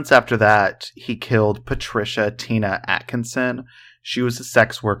 2 months after that, he killed Patricia Tina Atkinson. She was a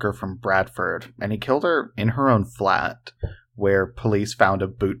sex worker from Bradford, and he killed her in her own flat, where police found a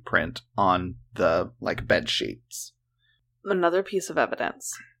boot print on the, bed sheets. Another piece of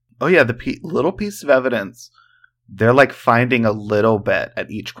evidence. Oh yeah, the little piece of evidence. They're, finding a little bit at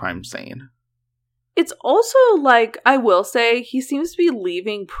each crime scene. It's also, I will say, he seems to be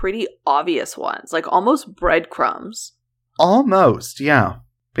leaving pretty obvious ones, almost breadcrumbs. Almost, yeah.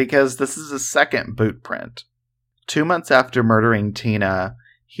 Because this is a second boot print. 2 months after murdering Tina,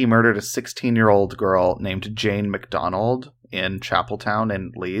 he murdered a 16-year-old girl named Jane McDonald in Chapeltown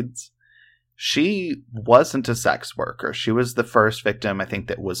in Leeds. She wasn't a sex worker. She was the first victim, I think,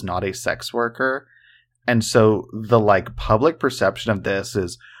 that was not a sex worker. And so the, public perception of this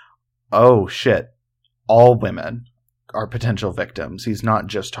is, oh, shit, all women are potential victims. He's not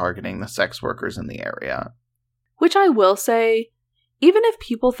just targeting the sex workers in the area. Which I will say, even if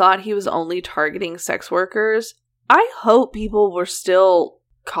people thought he was only targeting sex workers, I hope people were still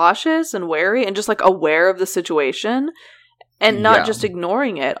cautious and wary and just aware of the situation and not just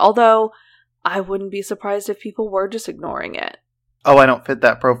ignoring it. Although I wouldn't be surprised if people were just ignoring it. Oh, I don't fit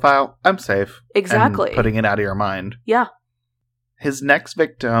that profile. I'm safe. Exactly. And putting it out of your mind. Yeah. His next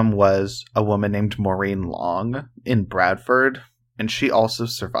victim was a woman named Maureen Long in Bradford, and she also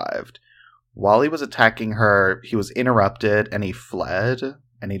survived. While he was attacking her, he was interrupted and he fled,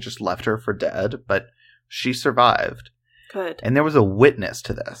 and he just left her for dead, but she survived. Good. And there was a witness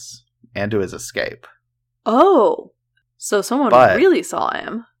to this and to his escape. Oh, so someone really saw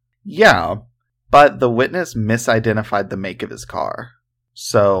him. Yeah, but the witness misidentified the make of his car.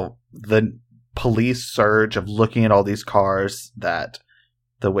 So the police surge of looking at all these cars that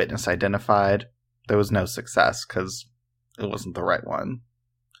the witness identified, there was no success because it wasn't the right one.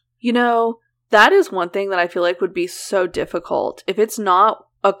 You know, that is one thing that I feel would be so difficult. If it's not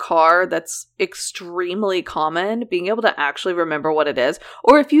a car that's extremely common, being able to actually remember what it is.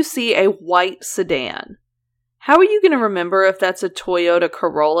 Or if you see a white sedan, how are you going to remember if that's a Toyota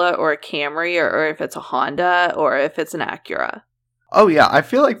Corolla or a Camry or if it's a Honda or if it's an Acura? Oh yeah, I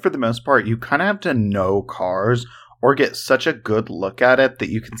feel for the most part, you kind of have to know cars or get such a good look at it that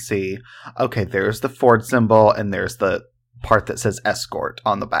you can see, okay, there's the Ford symbol and there's the part that says Escort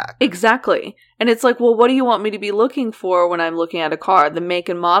on the back. Exactly. And it's well, what do you want me to be looking for when I'm looking at a car? The make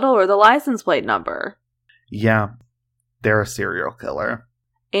and model or the license plate number? Yeah, they're a serial killer.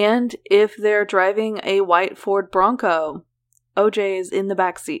 And if they're driving a white Ford Bronco, OJ is in the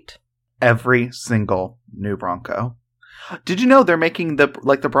back seat. Every single new Bronco. Did you know they're making the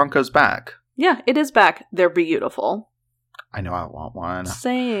Broncos back? Yeah, it is back. They're beautiful. I know I want one.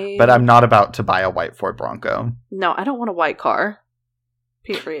 Same. But I'm not about to buy a white Ford Bronco. No, I don't want a white car.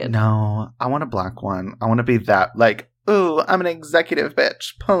 Period. No, I want a black one. I want to be that, ooh, I'm an executive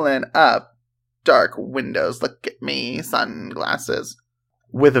bitch pulling up dark windows. Look at me, sunglasses.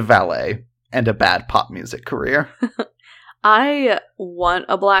 with a valet and a bad pop music career. I want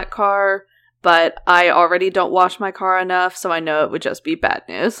a black car, but I already don't wash my car enough, so I know it would just be bad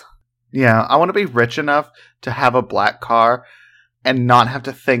news. Yeah, I want to be rich enough to have a black car and not have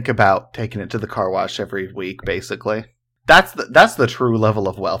to think about taking it to the car wash every week, basically. That's the true level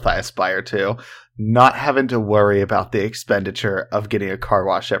of wealth I aspire to. Not having to worry about the expenditure of getting a car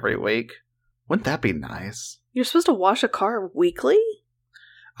wash every week. Wouldn't that be nice? You're supposed to wash a car weekly?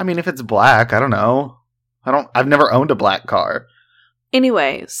 I mean, if it's black, I don't know. I've never owned a black car.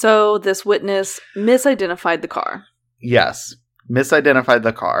 Anyway, so this witness misidentified the car. Yes, misidentified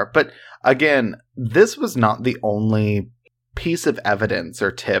the car. But again, this was not the only piece of evidence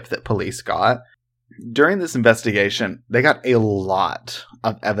or tip that police got. During this investigation, they got a lot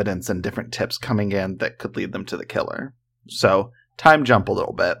of evidence and different tips coming in that could lead them to the killer. So, time jump a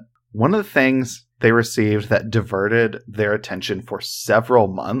little bit. One of the things they received that diverted their attention for several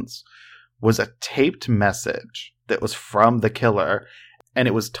months was a taped message that was from the killer, and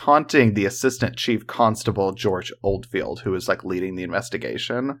it was taunting the assistant chief constable, George Oldfield, who was like leading the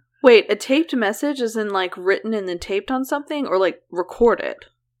investigation. Wait, a taped message is in like written and then taped on something, or like recorded?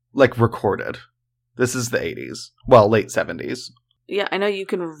 Like recorded. This is the 80s. Well, late 70s. Yeah, I know you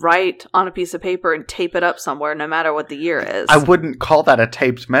can write on a piece of paper and tape it up somewhere no matter what the year is. I wouldn't call that a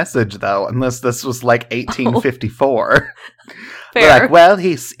taped message, though, unless this was like 1854. Fair. Like, well,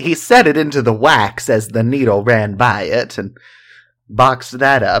 he set it into the wax as the needle ran by it and boxed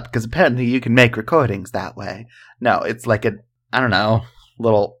that up, because apparently you can make recordings that way. No, it's like a, I don't know,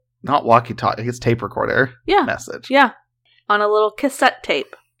 little, not walkie-talkie, it's tape recorder message. Yeah, on a little cassette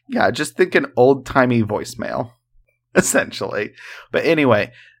tape. Yeah, just think an old-timey voicemail, essentially. But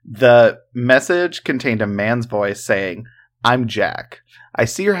anyway, the message contained a man's voice saying, "I'm Jack. I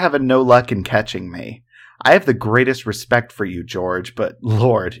see you're having no luck in catching me. I have the greatest respect for you, George, but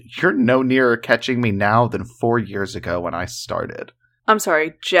Lord, you're no nearer catching me now than 4 years ago when I started." I'm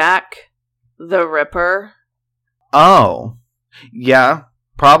sorry, Jack the Ripper? Oh, yeah,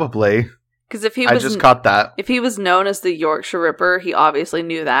 probably. Because if he I just caught that. If he was known as the Yorkshire Ripper, he obviously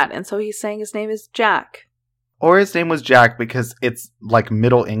knew that, and so he's saying his name is Jack. Or his name was Jack because it's like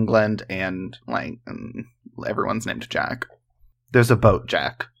Middle England and like everyone's named Jack. There's a boat,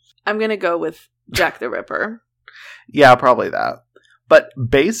 Jack. I'm gonna go with Jack the Ripper. Yeah, probably that. But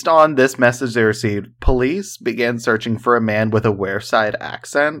based on this message they received, police began searching for a man with a Wearside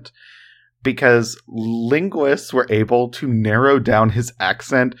accent because linguists were able to narrow down his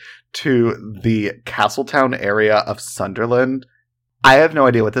accent to the Castletown area of Sunderland. I have no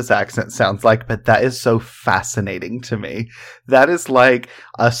idea what this accent sounds like, but that is so fascinating to me. That is like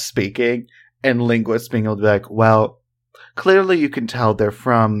us speaking and linguists being able to be like, well, clearly you can tell they're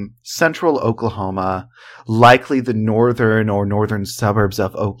from central Oklahoma, likely the northern suburbs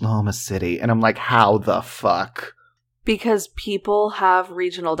of Oklahoma City. And I'm like, how the fuck? Because people have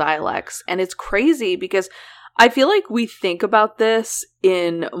regional dialects. And it's crazy because I feel like we think about this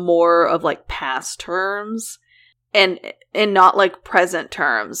in more of like past terms and not like present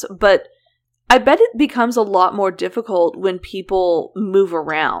terms. But I bet it becomes a lot more difficult when people move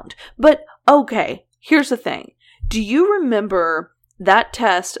around. But okay, here's the thing. Do you remember that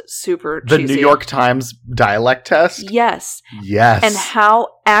test, super cheesy? The New York Times dialect test? Yes. Yes. And how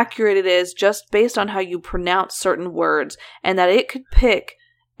accurate it is just based on how you pronounce certain words, and that it could pick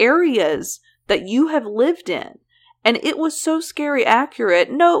areas that you have lived in. And it was so scary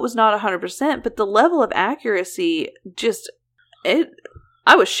accurate. No, it was not 100%, but the level of accuracy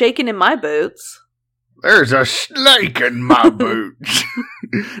I was shaking in my boots. There's a snake in my boots.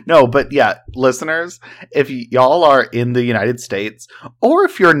 No, but yeah, listeners, if y'all are in the United States, or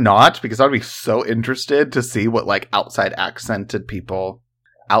if you're not, because I'd be so interested to see what like outside accented,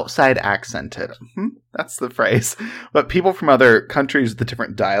 that's the phrase, but people from other countries with the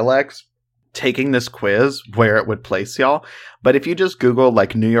different dialects taking this quiz, where it would place y'all. But if you just Google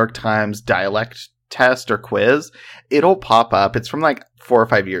like New York Times dialect test or quiz, it'll pop up. It's from like 4 or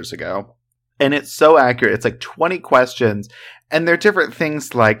 5 years ago. And it's so accurate. It's like 20 questions. And they're different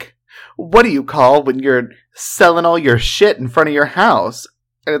things like, what do you call when you're selling all your shit in front of your house?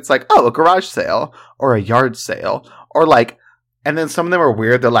 And it's like, oh, a garage sale or a yard sale. Or like, and then some of them are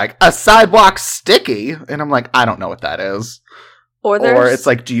weird. They're like, a sidewalk sticky. And I'm like, I don't know what that is. Or it's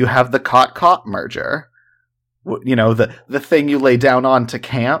like, do you have the caught merger? You know, the thing you lay down on to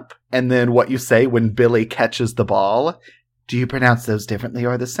camp. And then what you say when Billy catches the ball. Do you pronounce those differently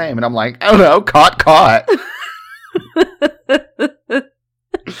or the same? And I'm like, oh no, caught.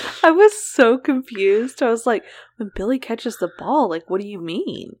 I was so confused. I was like, when Billy catches the ball, like, what do you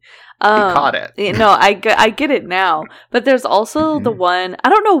mean? He caught it. No, I get it now. But there's also the one, I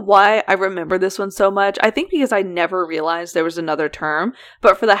don't know why I remember this one so much. I think because I never realized there was another term.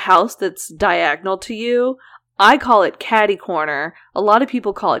 But for the house that's diagonal to you, I call it catty corner. A lot of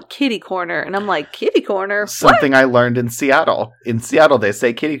people call it kitty corner. And I'm like, kitty corner? Something I learned in Seattle. In Seattle, they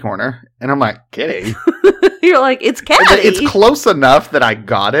say kitty corner. And I'm like, kitty? You're like, it's catty. It's close enough that I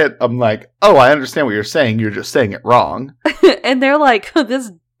got it. I'm like, oh, I understand what you're saying. You're just saying it wrong. And they're like,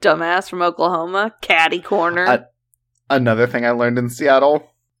 this dumbass from Oklahoma, catty corner. Another thing I learned in Seattle,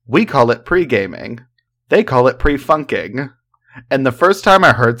 we call it pre-gaming. They call it pre-funking. And the first time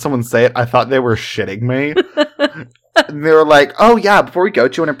I heard someone say it, I thought they were shitting me. And they were like, oh yeah, before we go,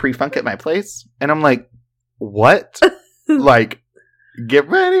 do you want to pre-funk at my place? And I'm like, what? Like, get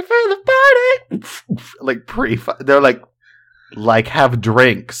ready for the party. Like, they're like, have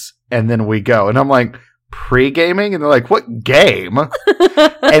drinks, and then we go. And I'm like, pre-gaming? And they're like, what game?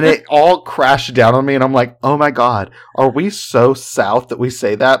 And it all crashed down on me, and I'm like, oh my god, are we so South that we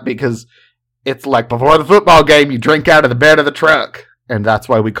say that? Because it's like, before the football game, you drink out of the bed of the truck. And that's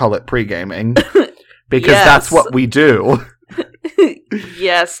why we call it pre-gaming. Because that's what we do.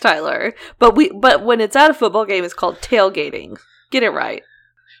 Yes, Tyler. But when it's at a football game, it's called tailgating. Get it right.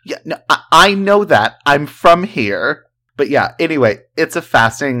 Yeah, no, I know that. I'm from here. But yeah, anyway, it's a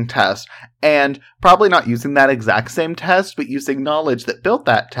fascinating test. And probably not using that exact same test, but using knowledge that built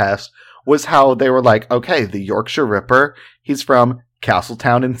that test was how they were like, okay, the Yorkshire Ripper, he's from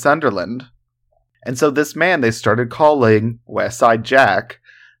Castletown in Sunderland. And so this man they started calling West Side Jack.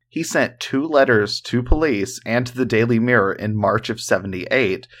 He sent 2 letters to police and to the Daily Mirror in March of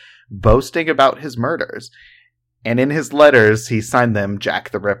 78, boasting about his murders. And in his letters, he signed them Jack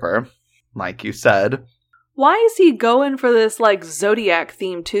the Ripper, like you said. Why is he going for this, like, Zodiac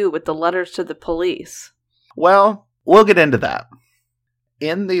theme, too, with the letters to the police? Well, we'll get into that.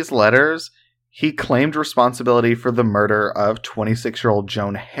 In these letters, he claimed responsibility for the murder of 26-year-old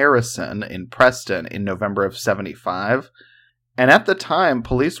Joan Harrison in Preston in November of 75. And at the time,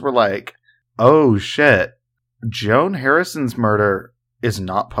 police were like, oh shit, Joan Harrison's murder is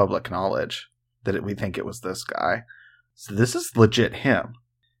not public knowledge, that we think it was this guy. So this is legit him.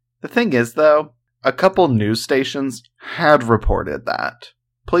 The thing is, though, a couple news stations had reported that.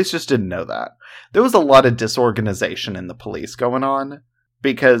 Police just didn't know that. There was a lot of disorganization in the police going on,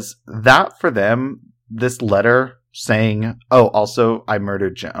 because that, for them, this letter saying, oh, also, I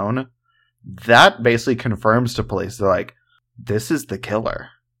murdered Joan, that basically confirms to police, they're like, this is the killer.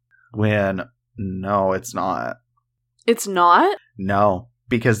 When, no, it's not. It's not? No,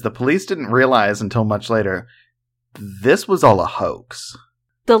 because the police didn't realize until much later, this was all a hoax.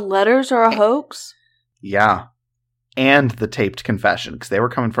 The letters are a hoax? Yeah. And the taped confession, because they were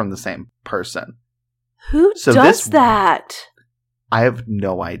coming from the same person. Who does that? I have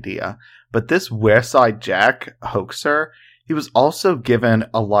no idea. But this West Side Jack hoaxer, he was also given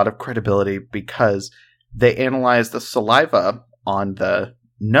a lot of credibility because they analyzed the saliva on the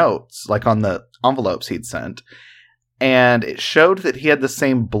notes, like on the envelopes he'd sent, and it showed that he had the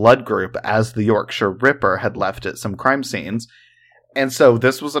same blood group as the Yorkshire Ripper had left at some crime scenes. And so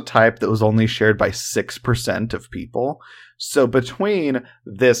this was a type that was only shared by 6% of people. So between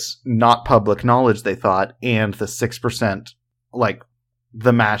this not public knowledge, they thought, and the 6%, like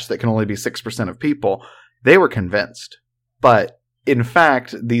the match that can only be 6% of people, they were convinced. But in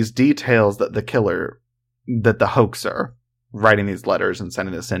fact, these details that the hoaxer writing these letters and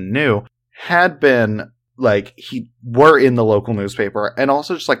sending this in knew had been, like, were in the local newspaper and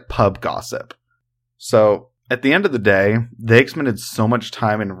also just like pub gossip. So at the end of the day, they expended so much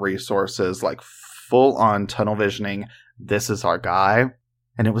time and resources, like full on tunnel visioning, this is our guy,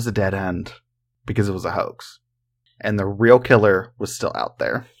 and it was a dead end because it was a hoax. And the real killer was still out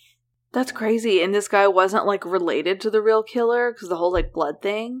there. That's crazy. And this guy wasn't, like, related to the real killer because the whole, like, blood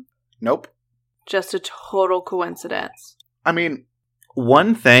thing? Nope. Just a total coincidence. I mean,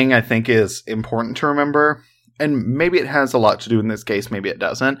 one thing I think is important to remember, and maybe it has a lot to do in this case, maybe it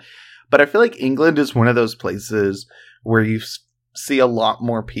doesn't, but I feel like England is one of those places where you see a lot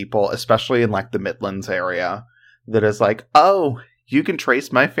more people, especially in, like, the Midlands area, that is like, oh, you can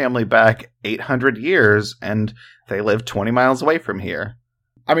trace my family back 800 years, and they live 20 miles away from here.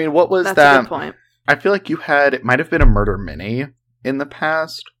 I mean, what was that? That's a good point. I feel like it might have been a murder mini in the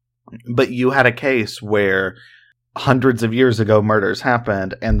past, but you had a case where hundreds of years ago murders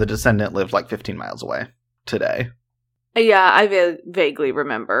happened, and the descendant lived like 15 miles away today. Yeah, I vaguely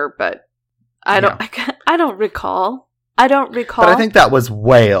remember, but I don't recall. But I think that was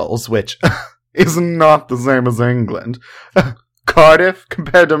Wales, which is not the same as England. Cardiff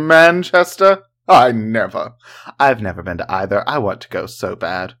compared to Manchester? I've never been to either. I want to go so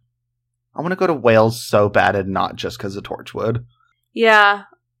bad. I want to go to Wales so bad, and not just because of Torchwood. Yeah.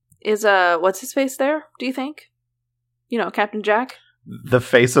 Is, what's his face there, do you think? You know, Captain Jack? The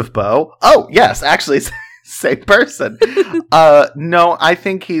face of Bo? Oh, yes, actually, same person. No, I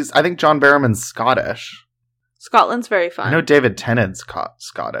think John Barrowman's Scottish. Scotland's very fun. I know David Tennant's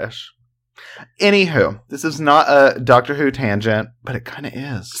Scottish. Anywho, this is not a Doctor Who tangent, but it kind of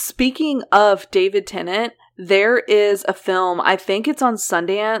is. Speaking of David Tennant, there is a film, I think it's on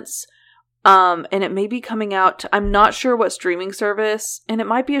Sundance, and it may be coming out, I'm not sure what streaming service, and it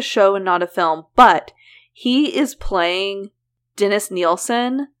might be a show and not a film, but he is playing Dennis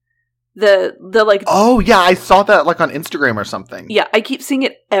Nielsen, the like... Oh, yeah, I saw that, like, on Instagram or something. Yeah, I keep seeing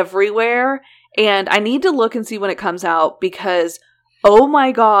it everywhere, and I need to look and see when it comes out, because, oh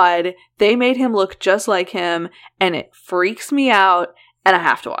my god, they made him look just like him, and it freaks me out, and I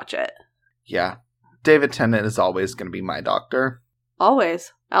have to watch it. Yeah. David Tennant is always going to be my doctor.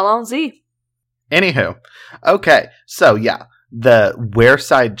 Always. LLZ. Anywho. Okay, so yeah, the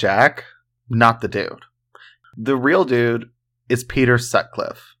Wareside Jack, not the dude. The real dude is Peter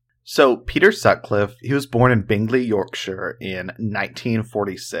Sutcliffe. So Peter Sutcliffe, he was born in Bingley, Yorkshire in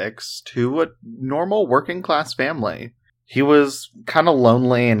 1946 to a normal working class family. He was kind of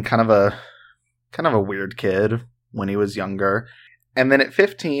lonely and kind of a weird kid when he was younger. And then at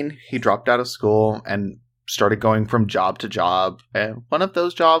 15, he dropped out of school and started going from job to job. And one of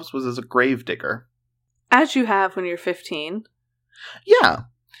those jobs was as a grave digger. As you have when you're 15. Yeah.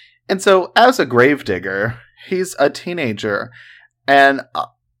 And so as a grave digger, he's a teenager. And,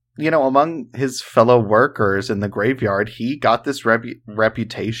 among his fellow workers in the graveyard, he got this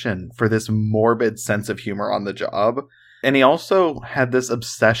reputation for this morbid sense of humor on the job. And he also had this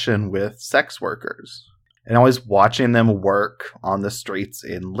obsession with sex workers. And always watching them work on the streets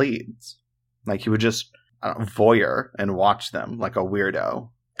in Leeds. Like, he would just voyeur and watch them like a weirdo.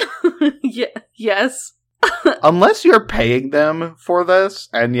 Yeah. Yes. Unless you're paying them for this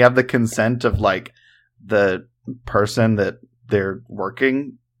and you have the consent of, like, the person that they're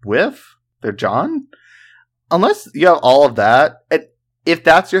working with, they're John. Unless you have all of that, and if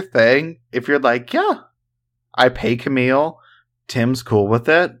that's your thing, if you're like, yeah, I pay Camille, Tim's cool with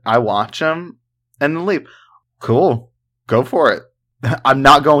it, I watch him, and then leave. Cool. Go for it. I'm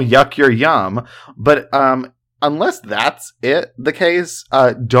not going to yuck your yum. But unless that's the case,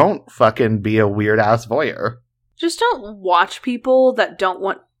 don't fucking be a weird-ass voyeur. Just don't watch people that don't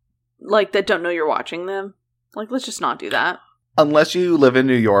know you're watching them. Like, let's just not do that. Unless you live in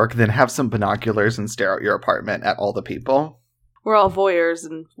New York, then have some binoculars and stare out your apartment at all the people. We're all voyeurs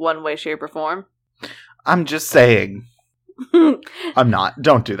in one way, shape, or form. I'm just saying. I'm not.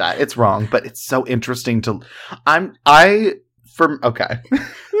 Don't do that. It's wrong, but it's so interesting to... Okay.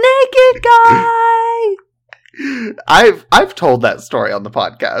 Naked guy! I've told that story on the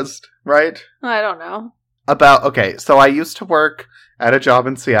podcast, right? I don't know. So I used to work at a job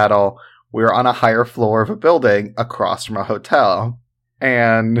in Seattle. We were on a higher floor of a building across from a hotel.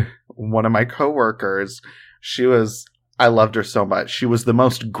 And one of my coworkers, I loved her so much. She was the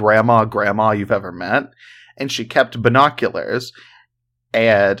most grandma you've ever met. And she kept binoculars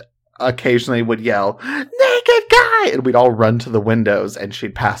and occasionally would yell, "Naked guy!" And we'd all run to the windows and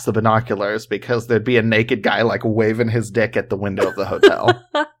she'd pass the binoculars because there'd be a naked guy like waving his dick at the window of the hotel.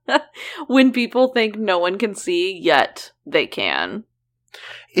 When people think no one can see, yet they can.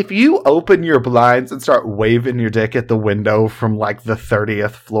 If you open your blinds and start waving your dick at the window from like the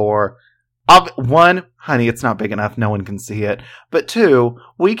 30th floor, one, honey, it's not big enough. No one can see it. But two,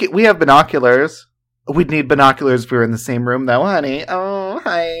 we have binoculars. We'd need binoculars if we were in the same room, though, honey. Oh,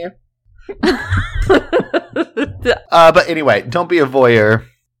 hi. But anyway, don't be a voyeur,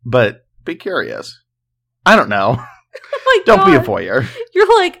 but be curious. I don't know. Oh don't be a voyeur.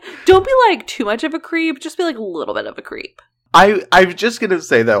 You're like, don't be like too much of a creep. Just be like a little bit of a creep. I'm just going to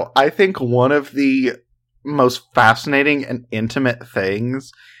say, though, I think one of the most fascinating and intimate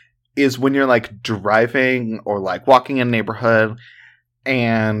things is when you're like driving or like walking in a neighborhood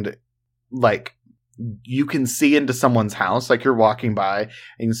and like you can see into someone's house, like you're walking by and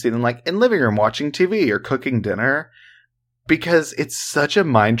you can see them like in living room watching TV or cooking dinner, because it's such a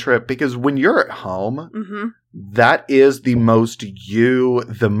mind trip. Because when you're at home, mm-hmm. that is the most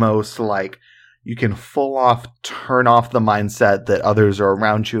like you can turn off the mindset that others are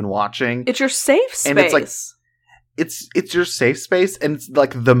around you and watching. It's your safe space. And it's like it's your safe space, and it's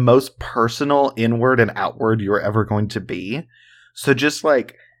like the most personal inward and outward you're ever going to be. So just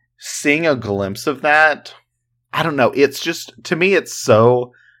like seeing a glimpse of that, I don't know, it's just, to me, it's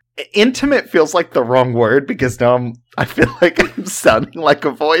so Intimate feels like the wrong word because now I feel like I'm sounding like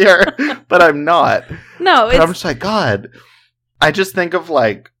a voyeur, but I'm not. No, but I'm just like, God, I just think of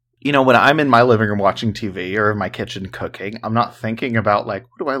like, you know, when I'm in my living room watching TV or in my kitchen cooking, I'm not thinking about like,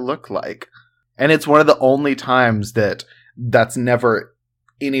 what do I look like? And it's one of the only times that's never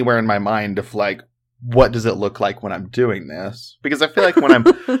anywhere in my mind of like, what does it look like when I'm doing this? Because I feel like when I'm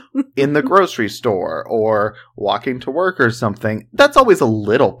in the grocery store or walking to work or something, that's always a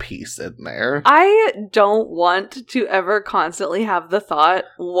little piece in there. I don't want to ever constantly have the thought,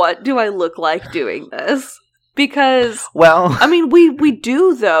 what do I look like doing this? Because, well, I mean, we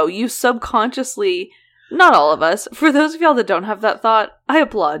do, though. You subconsciously, not all of us, for those of y'all that don't have that thought, I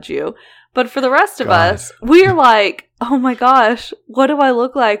applaud you. But for the rest of us, we're like, oh my gosh, what do I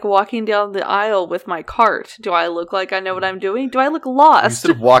look like walking down the aisle with my cart? Do I look like I know what I'm doing? Do I look lost?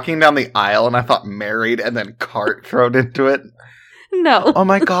 You said walking down the aisle and I thought married and then cart thrown into it. No. Oh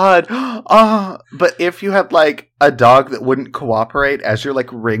my God. Oh, but if you had like a dog that wouldn't cooperate as your like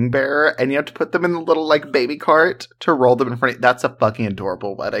ring bearer and you have to put them in the little like baby cart to roll them in front of you, that's a fucking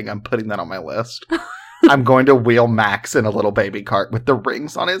adorable wedding. I'm putting that on my list. I'm going to wheel Max in a little baby cart with the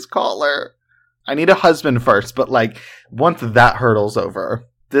rings on his collar. I need a husband first, but like once that hurdle's over,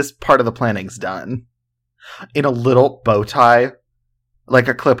 this part of the planning's done. In a little bow tie, like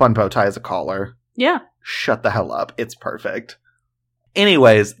a clip-on bow tie as a collar. Yeah. Shut the hell up. It's perfect.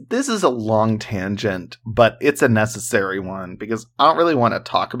 Anyways, this is a long tangent, but it's a necessary one because I don't really want to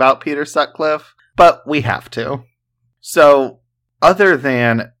talk about Peter Sutcliffe, but we have to. So, other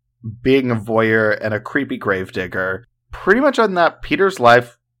than being a voyeur and a creepy gravedigger, pretty much on that, Peter's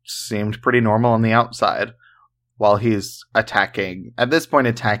life seemed pretty normal on the outside while he's attacking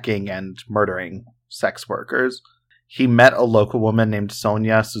and murdering sex workers. He met a local woman named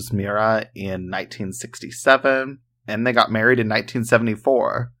Sonia Susmira in 1967, and they got married in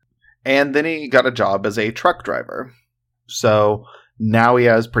 1974. And then he got a job as a truck driver. So now he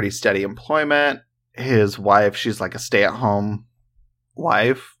has pretty steady employment. His wife, she's like a stay-at-home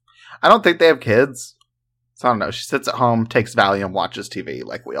wife. I don't think they have kids. So I don't know. She sits at home, takes Valium, watches TV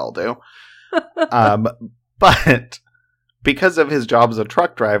like we all do. But because of his job as a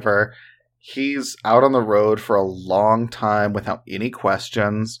truck driver, he's out on the road for a long time without any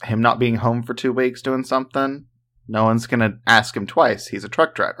questions. Him not being home for 2 weeks doing something, no one's going to ask him twice. He's a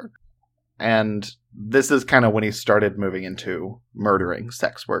truck driver. And this is kind of when he started moving into murdering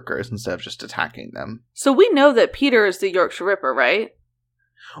sex workers instead of just attacking them. So we know that Peter is the Yorkshire Ripper, right?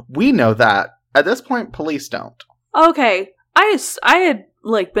 We know that. At this point, police don't. Okay. I had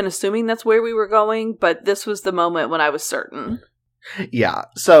like been assuming that's where we were going, but this was the moment when I was certain. Yeah.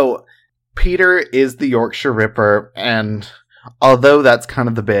 So Peter is the Yorkshire Ripper, and although that's kind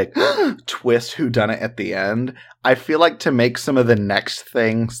of the big twist whodunit at the end, I feel like to make some of the next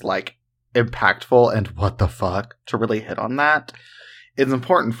things like impactful and what the fuck to really hit on that, it's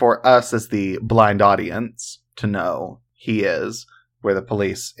important for us as the blind audience to know he is, where the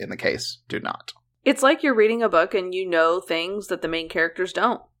police in the case do not. It's like you're reading a book and you know things that the main characters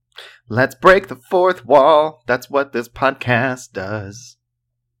don't. Let's break the fourth wall. That's what this podcast does.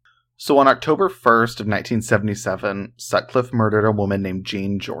 So on October 1st of 1977, Sutcliffe murdered a woman named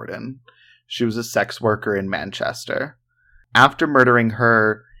Jean Jordan. She was a sex worker in Manchester. After murdering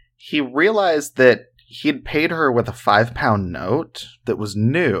her, he realized that he'd paid her with a £5 note that was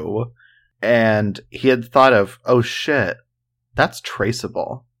new, and he had thought of, oh shit, that's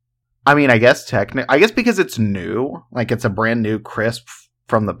traceable. I mean, I guess because it's new, like it's a brand new crisp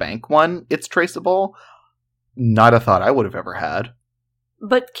from the bank one, it's traceable. Not a thought I would have ever had.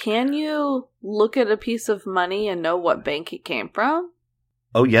 But can you look at a piece of money and know what bank it came from?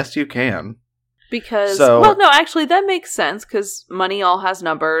 Oh, yes, you can. Because, well, no, actually, that makes sense, because money all has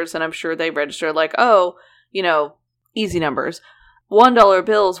numbers, and I'm sure they register like, oh, you know, easy numbers. $1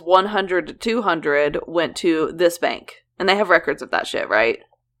 bills, 100 to 200 went to this bank. And they have records of that shit, right?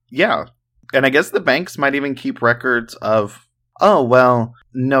 Yeah. And I guess the banks might even keep records of, oh, well,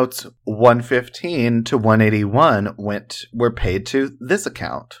 notes 115 to 181 were paid to this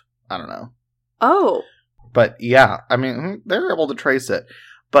account. I don't know. Oh. But yeah, I mean, they're able to trace it.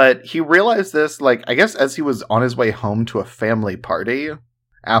 But he realized this, like, I guess as he was on his way home to a family party.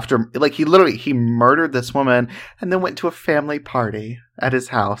 After, like, he murdered this woman and then went to a family party at his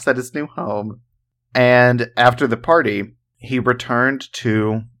house, at his new home. And after the party, he returned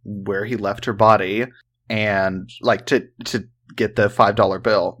to where he left her body and, like, to get the £5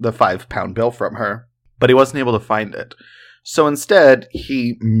 bill, the £5 bill from her. But he wasn't able to find it. So instead,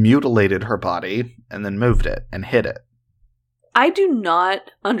 he mutilated her body and then moved it and hid it. I do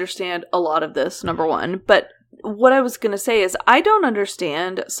not understand a lot of this, number one, but what I was going to say is I don't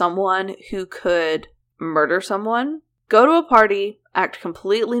understand someone who could murder someone, go to a party, act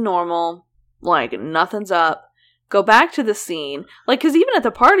completely normal, like nothing's up, go back to the scene. Like, because even at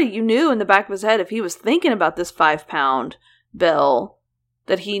the party, you knew in the back of his head if he was thinking about this 5-pound bill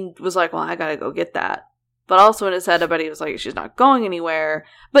that he was like, well, I gotta go get that. But also in his head, I bet he was like, she's not going anywhere.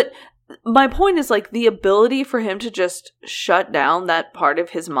 But my point is, like, the ability for him to just shut down that part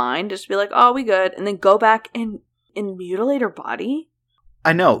of his mind, just be like, oh, we good, and then go back and mutilate her body.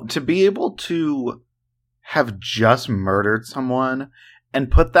 I know, to be able to have just murdered someone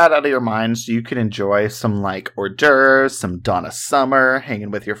and put that out of your mind so you can enjoy some, like, hors d'oeuvres, some Donna Summer,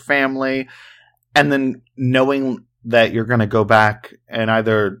 hanging with your family, and then knowing that you're going to go back and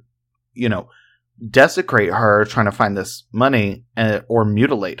either, you know, desecrate her trying to find this money or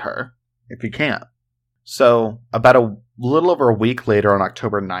mutilate her if you can't. So, about a little over a week later on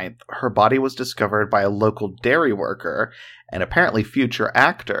October 9th, her body was discovered by a local dairy worker and apparently future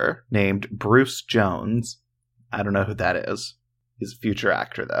actor named Bruce Jones. I don't know who that is. He's a future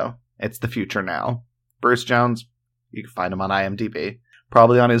actor, though. It's the future now. Bruce Jones, you can find him on IMDb.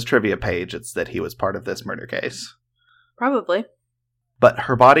 Probably on his trivia page, it's that he was part of this murder case. Probably. But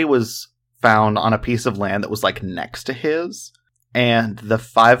her body was found on a piece of land that was, like, next to his. And the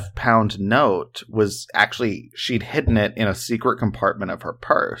 5-pound note was actually, she'd hidden it in a secret compartment of her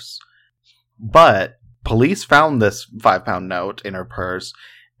purse. But police found this 5-pound note in her purse,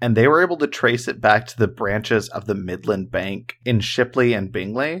 and they were able to trace it back to the branches of the Midland Bank in Shipley and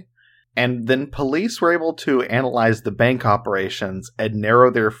Bingley. And then police were able to analyze the bank operations and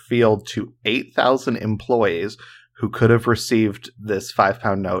narrow their field to 8,000 employees who could have received this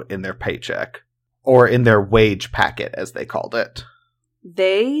 5-pound note in their paycheck. Or in their wage packet, as they called it.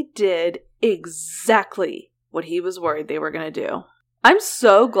 They did exactly what he was worried they were going to do. I'm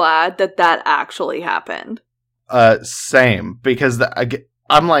so glad that actually happened. Same. Because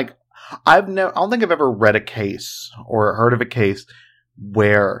I'm like, I don't think I've ever read a case or heard of a case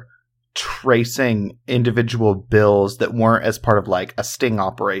where tracing individual bills that weren't as part of, like, a sting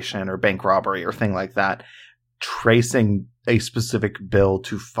operation or bank robbery or thing like that, tracing a specific bill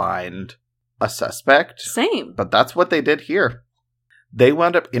to find a suspect. Same. But that's what they did here. They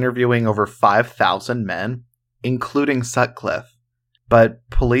wound up interviewing over 5,000 men, including Sutcliffe. But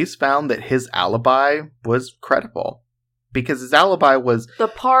police found that his alibi was credible. Because his alibi was, the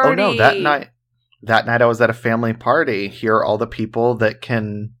party. Oh no, that night I was at a family party. Here are all the people that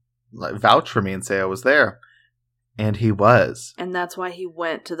can vouch for me and say I was there. And he was. And that's why he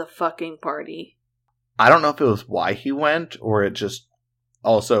went to the fucking party. I don't know if it was why he went, or it just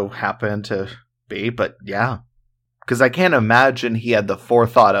also happened to be, but yeah. Because I can't imagine he had the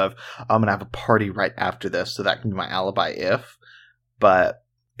forethought of, I'm going to have a party right after this, so that can be my alibi if. But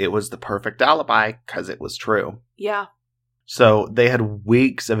it was the perfect alibi, because it was true. Yeah. So they had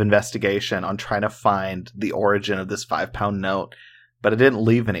weeks of investigation on trying to find the origin of this 5-pound note, but it didn't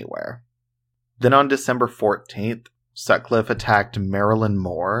leave anywhere. Then on December 14th, Sutcliffe attacked Marilyn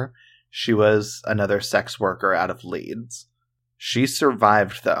Moore. She was another sex worker out of Leeds. She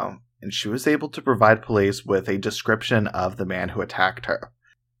survived, though, and she was able to provide police with a description of the man who attacked her.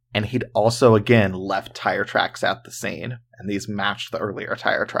 And he'd also, again, left tire tracks at the scene, and these matched the earlier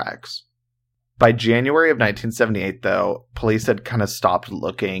tire tracks. By January of 1978, though, police had kind of stopped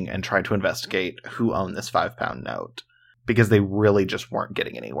looking and tried to investigate who owned this 5-pound note, because they really just weren't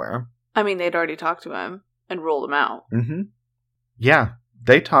getting anywhere. I mean, they'd already talked to him and ruled him out. Mm-hmm. Yeah,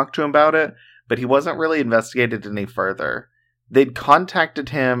 they talked to him about it, but he wasn't really investigated any further. They'd contacted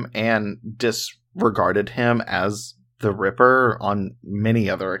him and disregarded him as the Ripper on many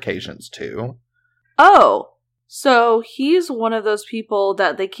other occasions, too. Oh, so he's one of those people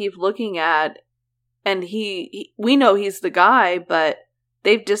that they keep looking at, and we know he's the guy, but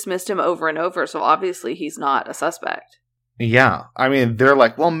they've dismissed him over and over, so obviously he's not a suspect. Yeah, I mean, they're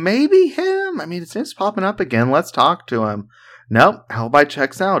like, well, maybe him. I mean, his name's popping up again. Let's talk to him. Nope, alibi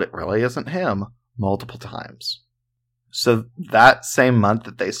checks out. It really isn't him. Multiple times. So that same month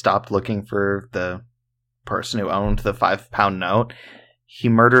that they stopped looking for the person who owned the 5-pound note, he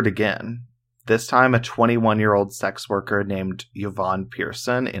murdered again. This time a 21-year-old sex worker named Yvonne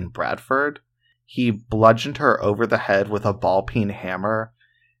Pearson in Bradford. He bludgeoned her over the head with a ball-peen hammer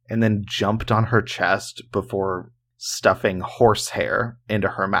and then jumped on her chest before stuffing horsehair into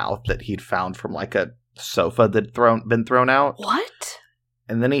her mouth that he'd found from like a sofa that'd been thrown out. What?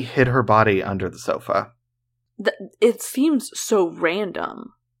 And then he hid her body under the sofa. It seems so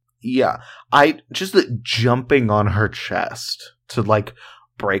random. Yeah. Just jumping on her chest to like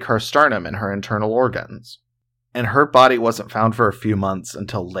break her sternum and her internal organs. And her body wasn't found for a few months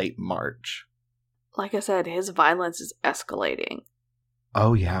until late March. like I said, his violence is escalating.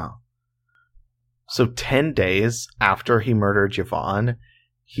 Oh, yeah. So 10 days after he murdered Yvonne,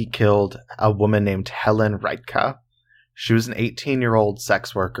 he killed a woman named Helen Reitka. She was an 18-year-old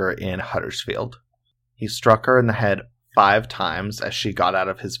sex worker in Huddersfield. He struck her in the head 5 times as she got out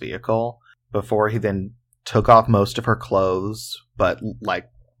of his vehicle, before he then took off most of her clothes, but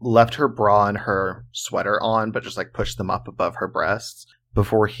left her bra and her sweater on, but just pushed them up above her breasts,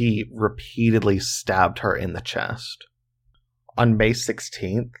 before he repeatedly stabbed her in the chest. On May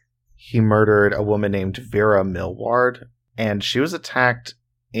 16th, he murdered a woman named Vera Millward, and she was attacked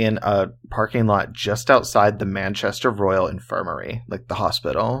in a parking lot just outside the Manchester Royal Infirmary, the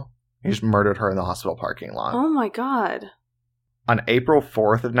hospital. He just murdered her in the hospital parking lot. Oh my god. On April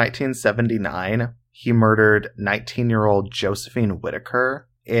 4th of 1979, he murdered 19-year-old Josephine Whitaker,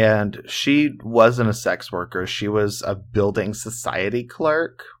 and she wasn't a sex worker. She was a building society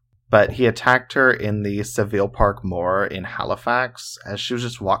clerk, but he attacked her in the Seville Park Moor in Halifax as she was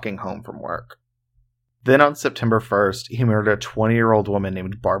just walking home from work. Then on September 1st, he murdered a 20-year-old woman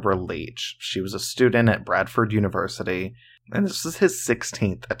named Barbara Leach. She was a student at Bradford University, and this was his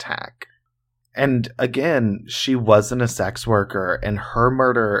 16th attack. And again, she wasn't a sex worker, and her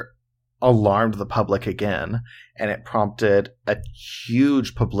murder alarmed the public again, and it prompted a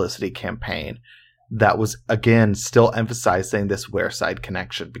huge publicity campaign that was, again, still emphasizing this Wearside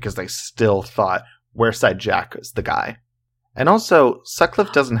connection, because they still thought Wearside Jack was the guy. And also,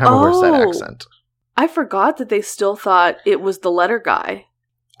 Sutcliffe doesn't have a Wearside accent. I forgot that they still thought it was the letter guy.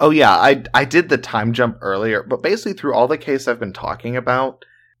 Oh yeah, I did the time jump earlier, but basically through all the case I've been talking about,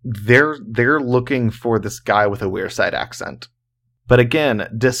 they're looking for this guy with a Wearside accent. But again,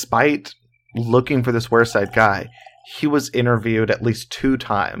 despite looking for this Wearside guy, he was interviewed at least 2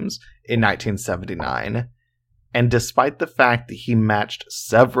 times in 1979, and despite the fact that he matched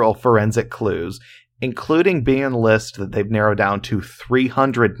several forensic clues, including being on the list that they've narrowed down to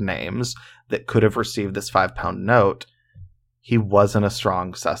 300 names that could have received this £5 note, he wasn't a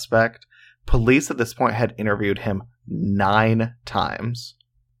strong suspect. Police at this point had interviewed him 9 times.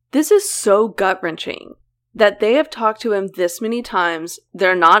 This is so gut-wrenching that they have talked to him this many times.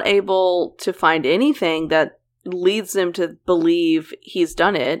 They're not able to find anything that leads them to believe he's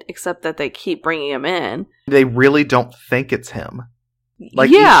done it, except that they keep bringing him in. They really don't think it's him.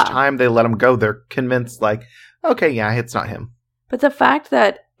 Each time they let him go, they're convinced, okay, yeah, it's not him. But the fact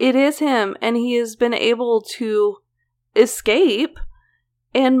that it is him, and he has been able to escape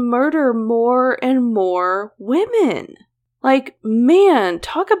and murder more and more women. Man,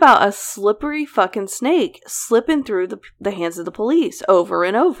 talk about a slippery fucking snake slipping through the hands of the police over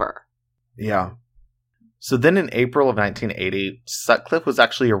and over. Yeah. So then in April of 1980, Sutcliffe was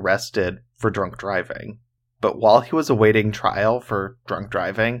actually arrested for drunk driving. But while he was awaiting trial for drunk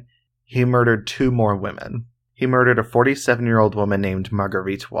driving, he murdered 2 more women. He murdered a 47-year-old woman named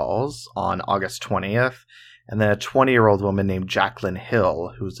Marguerite Walls on August 20th, and then a 20-year-old woman named Jacqueline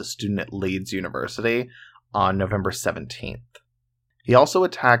Hill, who was a student at Leeds University, on November 17th. He also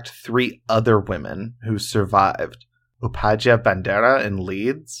attacked 3 other women who survived: Upadhyaya Bandera in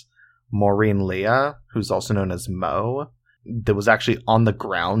Leeds, Maureen Leah, who's also known as Mo, that was actually on the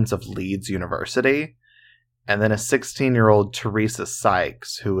grounds of Leeds University, and then a 16-year-old Teresa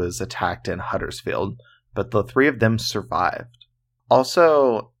Sykes, who was attacked in Huddersfield, but the 3 of them survived.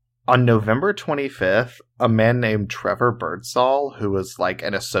 Also, on November 25th, a man named Trevor Birdsall, who was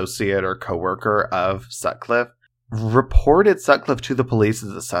an associate or co-worker of Sutcliffe, reported Sutcliffe to the police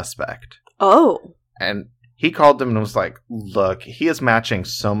as a suspect. Oh. And he called them and was like, look, he is matching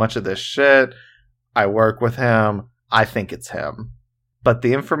so much of this shit. I work with him. I think it's him. But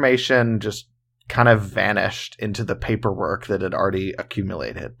the information just kind of vanished into the paperwork that had already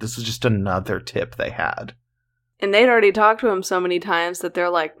accumulated. This is just another tip they had. And they'd already talked to him so many times that they're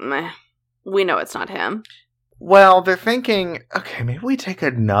like, meh, we know it's not him. Well, they're thinking, okay, maybe we take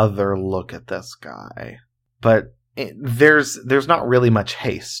another look at this guy. But there's not really much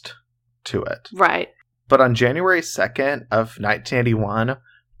haste to it. Right. But on January 2nd of 1981,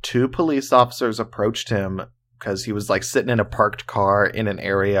 2 police officers approached him because he was sitting in a parked car in an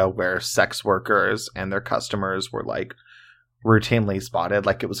area where sex workers and their customers were routinely spotted.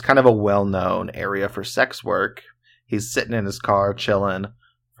 It was kind of a well-known area for sex work. He's sitting in his car chilling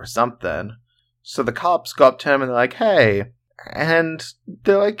for something. So the cops go up to him and they're like, hey. And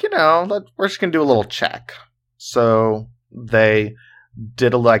they're like, we're just going to do a little check. So they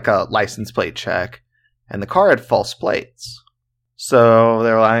did a license plate check, and the car had false plates. So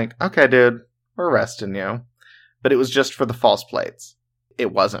they're like, okay, dude, we're arresting you. But it was just for the false plates.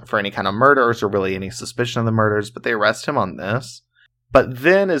 It wasn't for any kind of murders or really any suspicion of the murders, but they arrest him on this. But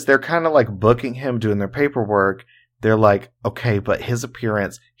then as they're kind of like booking him, doing their paperwork, they're like, okay, but his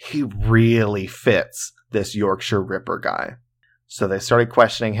appearance, he really fits this Yorkshire Ripper guy. So they started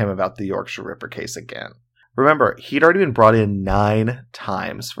questioning him about the Yorkshire Ripper case again. Remember, he'd already been brought in 9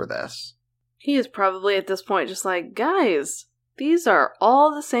 times for this. He is probably at this point just like, guys, these are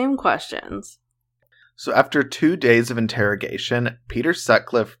all the same questions. So after 2 days of interrogation, Peter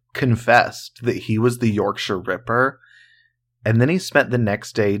Sutcliffe confessed that he was the Yorkshire Ripper, and then he spent the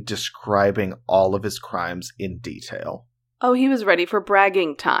next day describing all of his crimes in detail. Oh, he was ready for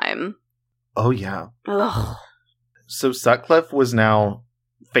bragging time. Oh, yeah. Ugh. So Sutcliffe was now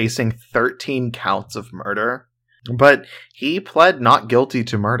facing 13 counts of murder, but he pled not guilty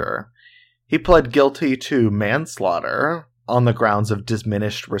to murder. He pled guilty to manslaughter on the grounds of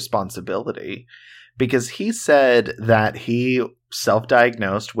diminished responsibility, because he said that he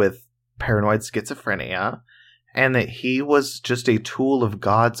self-diagnosed with paranoid schizophrenia and that he was just a tool of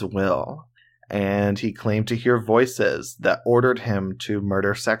God's will. And he claimed to hear voices that ordered him to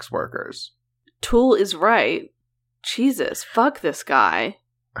murder sex workers. Tool is right. Jesus, fuck this guy.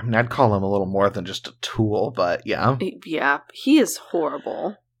 I mean, I'd call him a little more than just a tool, but yeah. Yeah, he is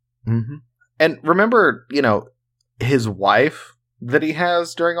horrible. Mm-hmm. And remember, his wife that he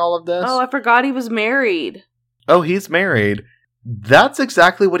has during all of this? Oh, I forgot he was married. Oh, he's married. That's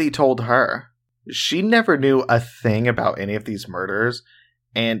exactly what he told her. She never knew a thing about any of these murders,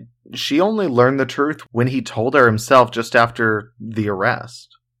 and she only learned the truth when he told her himself just after the arrest.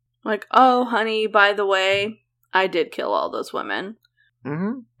 Like, oh, honey, by the way, I did kill all those women.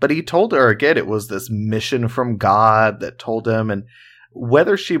 Mm-hmm. But he told her, again, it was this mission from God that told him, and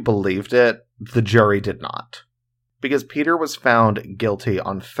whether she believed it, the jury did not. Because Peter was found guilty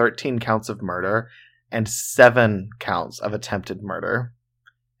on 13 counts of murder and 7 counts of attempted murder.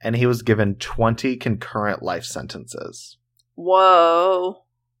 And he was given 20 concurrent life sentences. Whoa.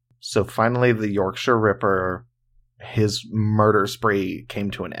 So finally, the Yorkshire Ripper, his murder spree came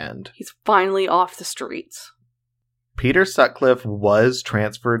to an end. He's finally off the streets. Peter Sutcliffe was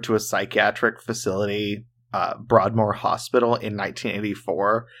transferred to a psychiatric facility, Broadmoor Hospital, in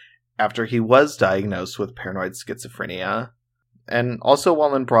 1984, after he was diagnosed with paranoid schizophrenia. And also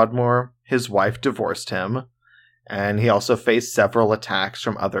while in Broadmoor, his wife divorced him, and he also faced several attacks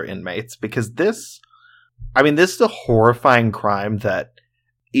from other inmates, because this is a horrifying crime that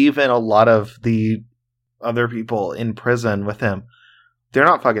even a lot of the other people in prison with him, they're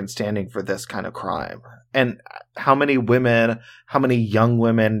not fucking standing for this kind of crime. And how many women, how many young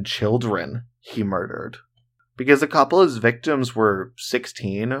women, children he murdered. Because a couple of his victims were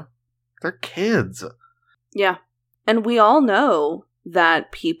 16. They're kids. Yeah. And we all know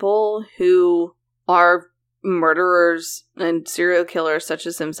that people who are murderers and serial killers such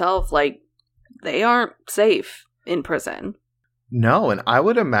as himself, like, they aren't safe in prison. No, and I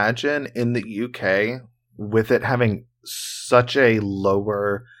would imagine in the UK, with it having such a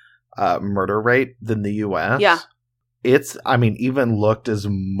lower murder rate than the US, yeah, it's, even looked as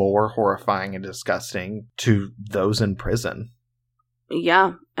more horrifying and disgusting to those in prison.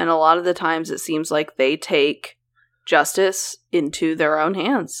 Yeah, and a lot of the times it seems like they take justice into their own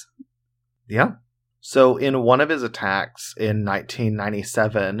hands. Yeah. So in one of his attacks in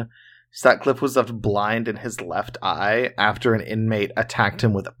 1997, Sutcliffe was left blind in his left eye after an inmate attacked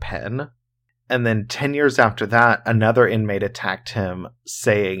him with a pen. And then 10 years after that, another inmate attacked him,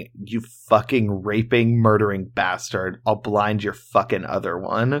 saying, "You fucking raping, murdering bastard. I'll blind your fucking other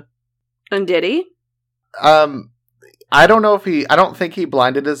one." And did he? I don't think he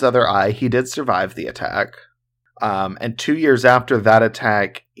blinded his other eye. He did survive the attack. And 2 years after that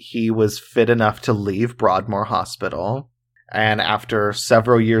attack, he was fit enough to leave Broadmoor Hospital. And after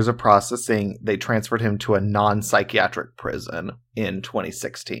several years of processing, they transferred him to a non-psychiatric prison in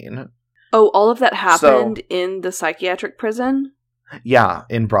 2016. Oh, all of that happened in the psychiatric prison? Yeah,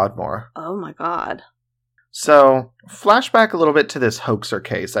 in Broadmoor. Oh my god. So, flashback a little bit to this hoaxer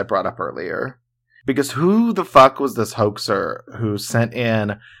case I brought up earlier. Because who the fuck was this hoaxer who sent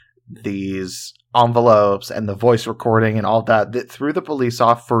in these envelopes and the voice recording and all that threw the police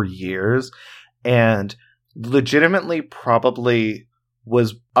off for years, and legitimately probably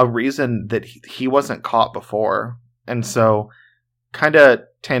was a reason that he wasn't caught before, and so kind of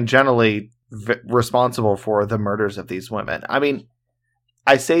tangentially responsible for the murders of these women.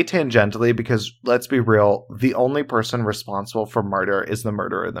 I say tangentially because, let's be real, the only person responsible for murder is the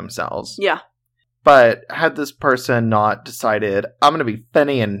murderer themselves. Yeah. But had this person not decided, I'm going to be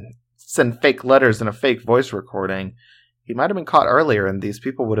funny and send fake letters and a fake voice recording, he might have been caught earlier and these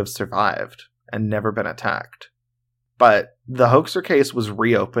people would have survived and never been attacked. But the hoaxer case was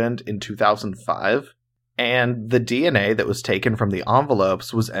reopened in 2005, And the DNA that was taken from the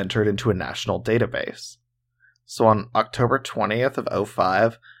envelopes was entered into a national database. So on October 20th of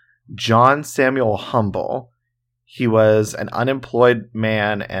 2005, John Samuel Humble, he was an unemployed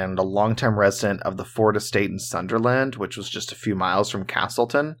man and a longtime resident of the Ford estate in Sunderland, which was just a few miles from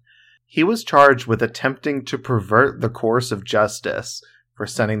Castleton. He was charged with attempting to pervert the course of justice for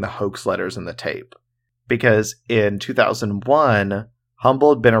sending the hoax letters and the tape. Because in 2001,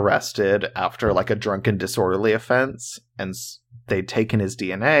 Humble had been arrested after like a drunken disorderly offense, and they'd taken his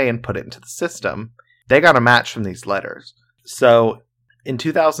DNA and put it into the system. They got a match from these letters. So in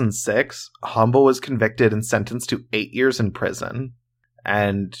 2006, Humble was convicted and sentenced to 8 years in prison.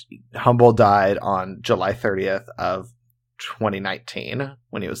 And Humble died on July 30th of 2019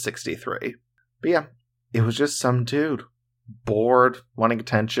 when he was 63. But yeah, it was just some dude. Bored, wanting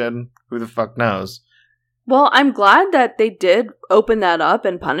attention. Who the fuck knows? Well, I'm glad that they did open that up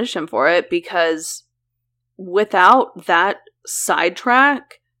and punish him for it, because without that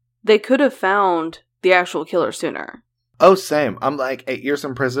sidetrack, they could have found the actual killer sooner. Oh, same. I'm like, 8 years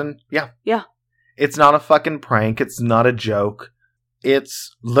in prison? Yeah. Yeah. It's not a fucking prank. It's not a joke.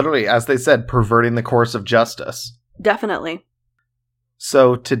 It's literally, as they said, perverting the course of justice. Definitely.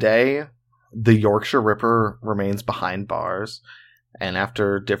 So today, the Yorkshire Ripper remains behind bars, and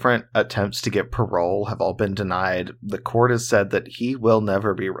after different attempts to get parole have all been denied, the court has said that he will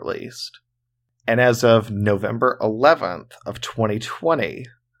never be released. And as of November 11th of 2020,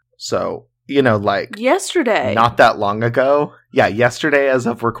 so, you know, like... yesterday. Not that long ago. Yeah, yesterday as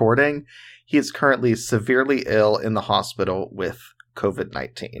of recording, he is currently severely ill in the hospital with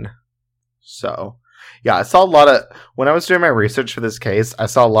COVID-19. So... yeah, I saw a lot of, when I was doing my research for this case, I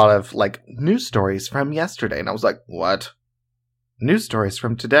saw a lot of, like, news stories from yesterday, and I was like, what? News stories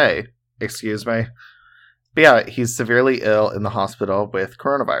from today? Excuse me? But yeah, he's severely ill in the hospital with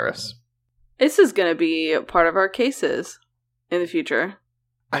coronavirus. This is going to be part of our cases in the future.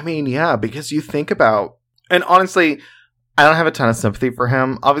 I mean, yeah, because you think about, and honestly, I don't have a ton of sympathy for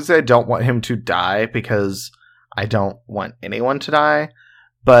him. Obviously, I don't want him to die because I don't want anyone to die,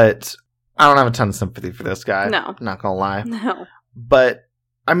 but... I don't have a ton of sympathy for this guy. No. Not gonna lie. No. But,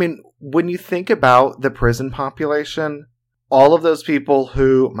 I mean, when you think about the prison population, all of those people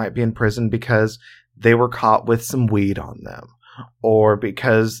who might be in prison because they were caught with some weed on them, or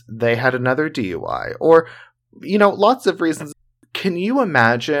because they had another DUI, or, you know, lots of reasons. Can you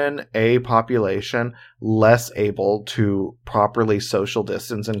imagine a population less able to properly social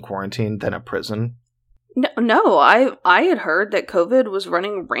distance and quarantine than a prison? No, I had heard that COVID was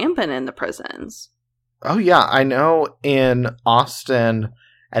running rampant in the prisons. Oh yeah, I know in Austin,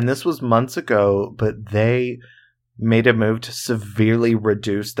 and this was months ago, but they made a move to severely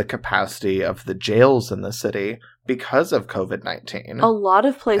reduce the capacity of the jails in the city because of COVID-19. A lot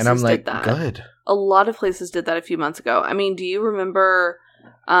of places and I'm like, did that. Good. A lot of places did that a few months ago. I mean, do you remember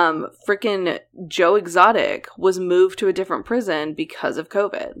freaking Joe Exotic was moved to a different prison because of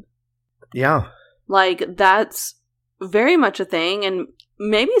COVID? Yeah. Like, that's very much a thing, and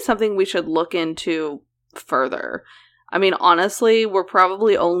maybe something we should look into further. I mean, honestly, we're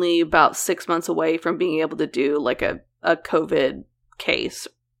probably only about 6 months away from being able to do, like, a COVID case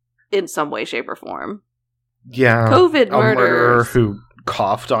in some way, shape, or form. Yeah. COVID a murderer murders. who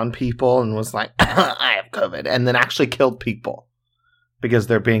coughed on people and was like, I have COVID, and then actually killed people because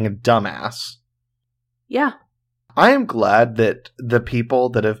they're being a dumbass. Yeah. I am glad that the people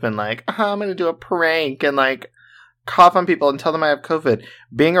that have been like, I'm going to do a prank and like cough on people and tell them I have COVID,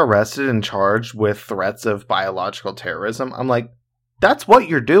 being arrested and charged with threats of biological terrorism. I'm like, that's what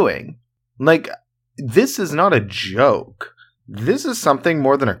you're doing. Like, this is not a joke. This is something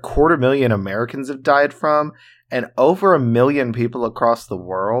more than 250,000 Americans have died from, and over 1 million people across the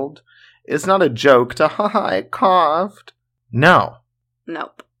world. It's not a joke to, I coughed. No.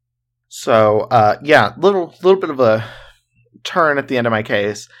 Nope. So, yeah, little bit of a turn at the end of my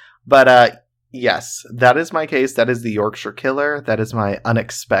case. But, yes, that is my case. That is the Yorkshire Killer. That is my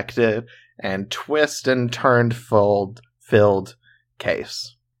unexpected and twist and turned filled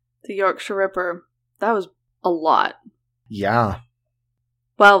case. The Yorkshire Ripper. That was a lot. Yeah.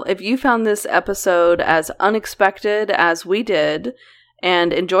 Well, if you found this episode as unexpected as we did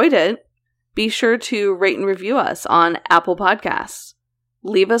and enjoyed it, be sure to rate and review us on Apple Podcasts.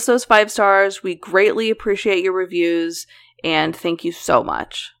 Leave us those 5 stars. We greatly appreciate your reviews, and thank you so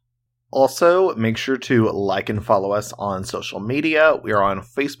much. Also, make sure to like and follow us on social media. We are on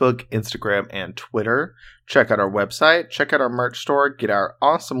Facebook, Instagram, and Twitter. Check out our website. Check out our merch store. Get our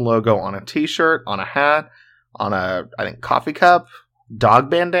awesome logo on a t-shirt, on a hat, on a, I think, coffee cup, dog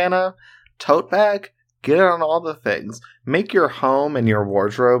bandana, tote bag. Get it on all the things. Make your home and your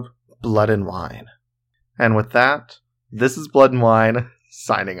wardrobe blood and wine. And with that, this is Blood and Wine,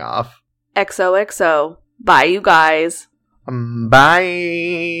 signing off. XOXO. Bye, you guys.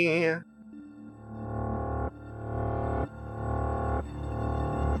 Bye!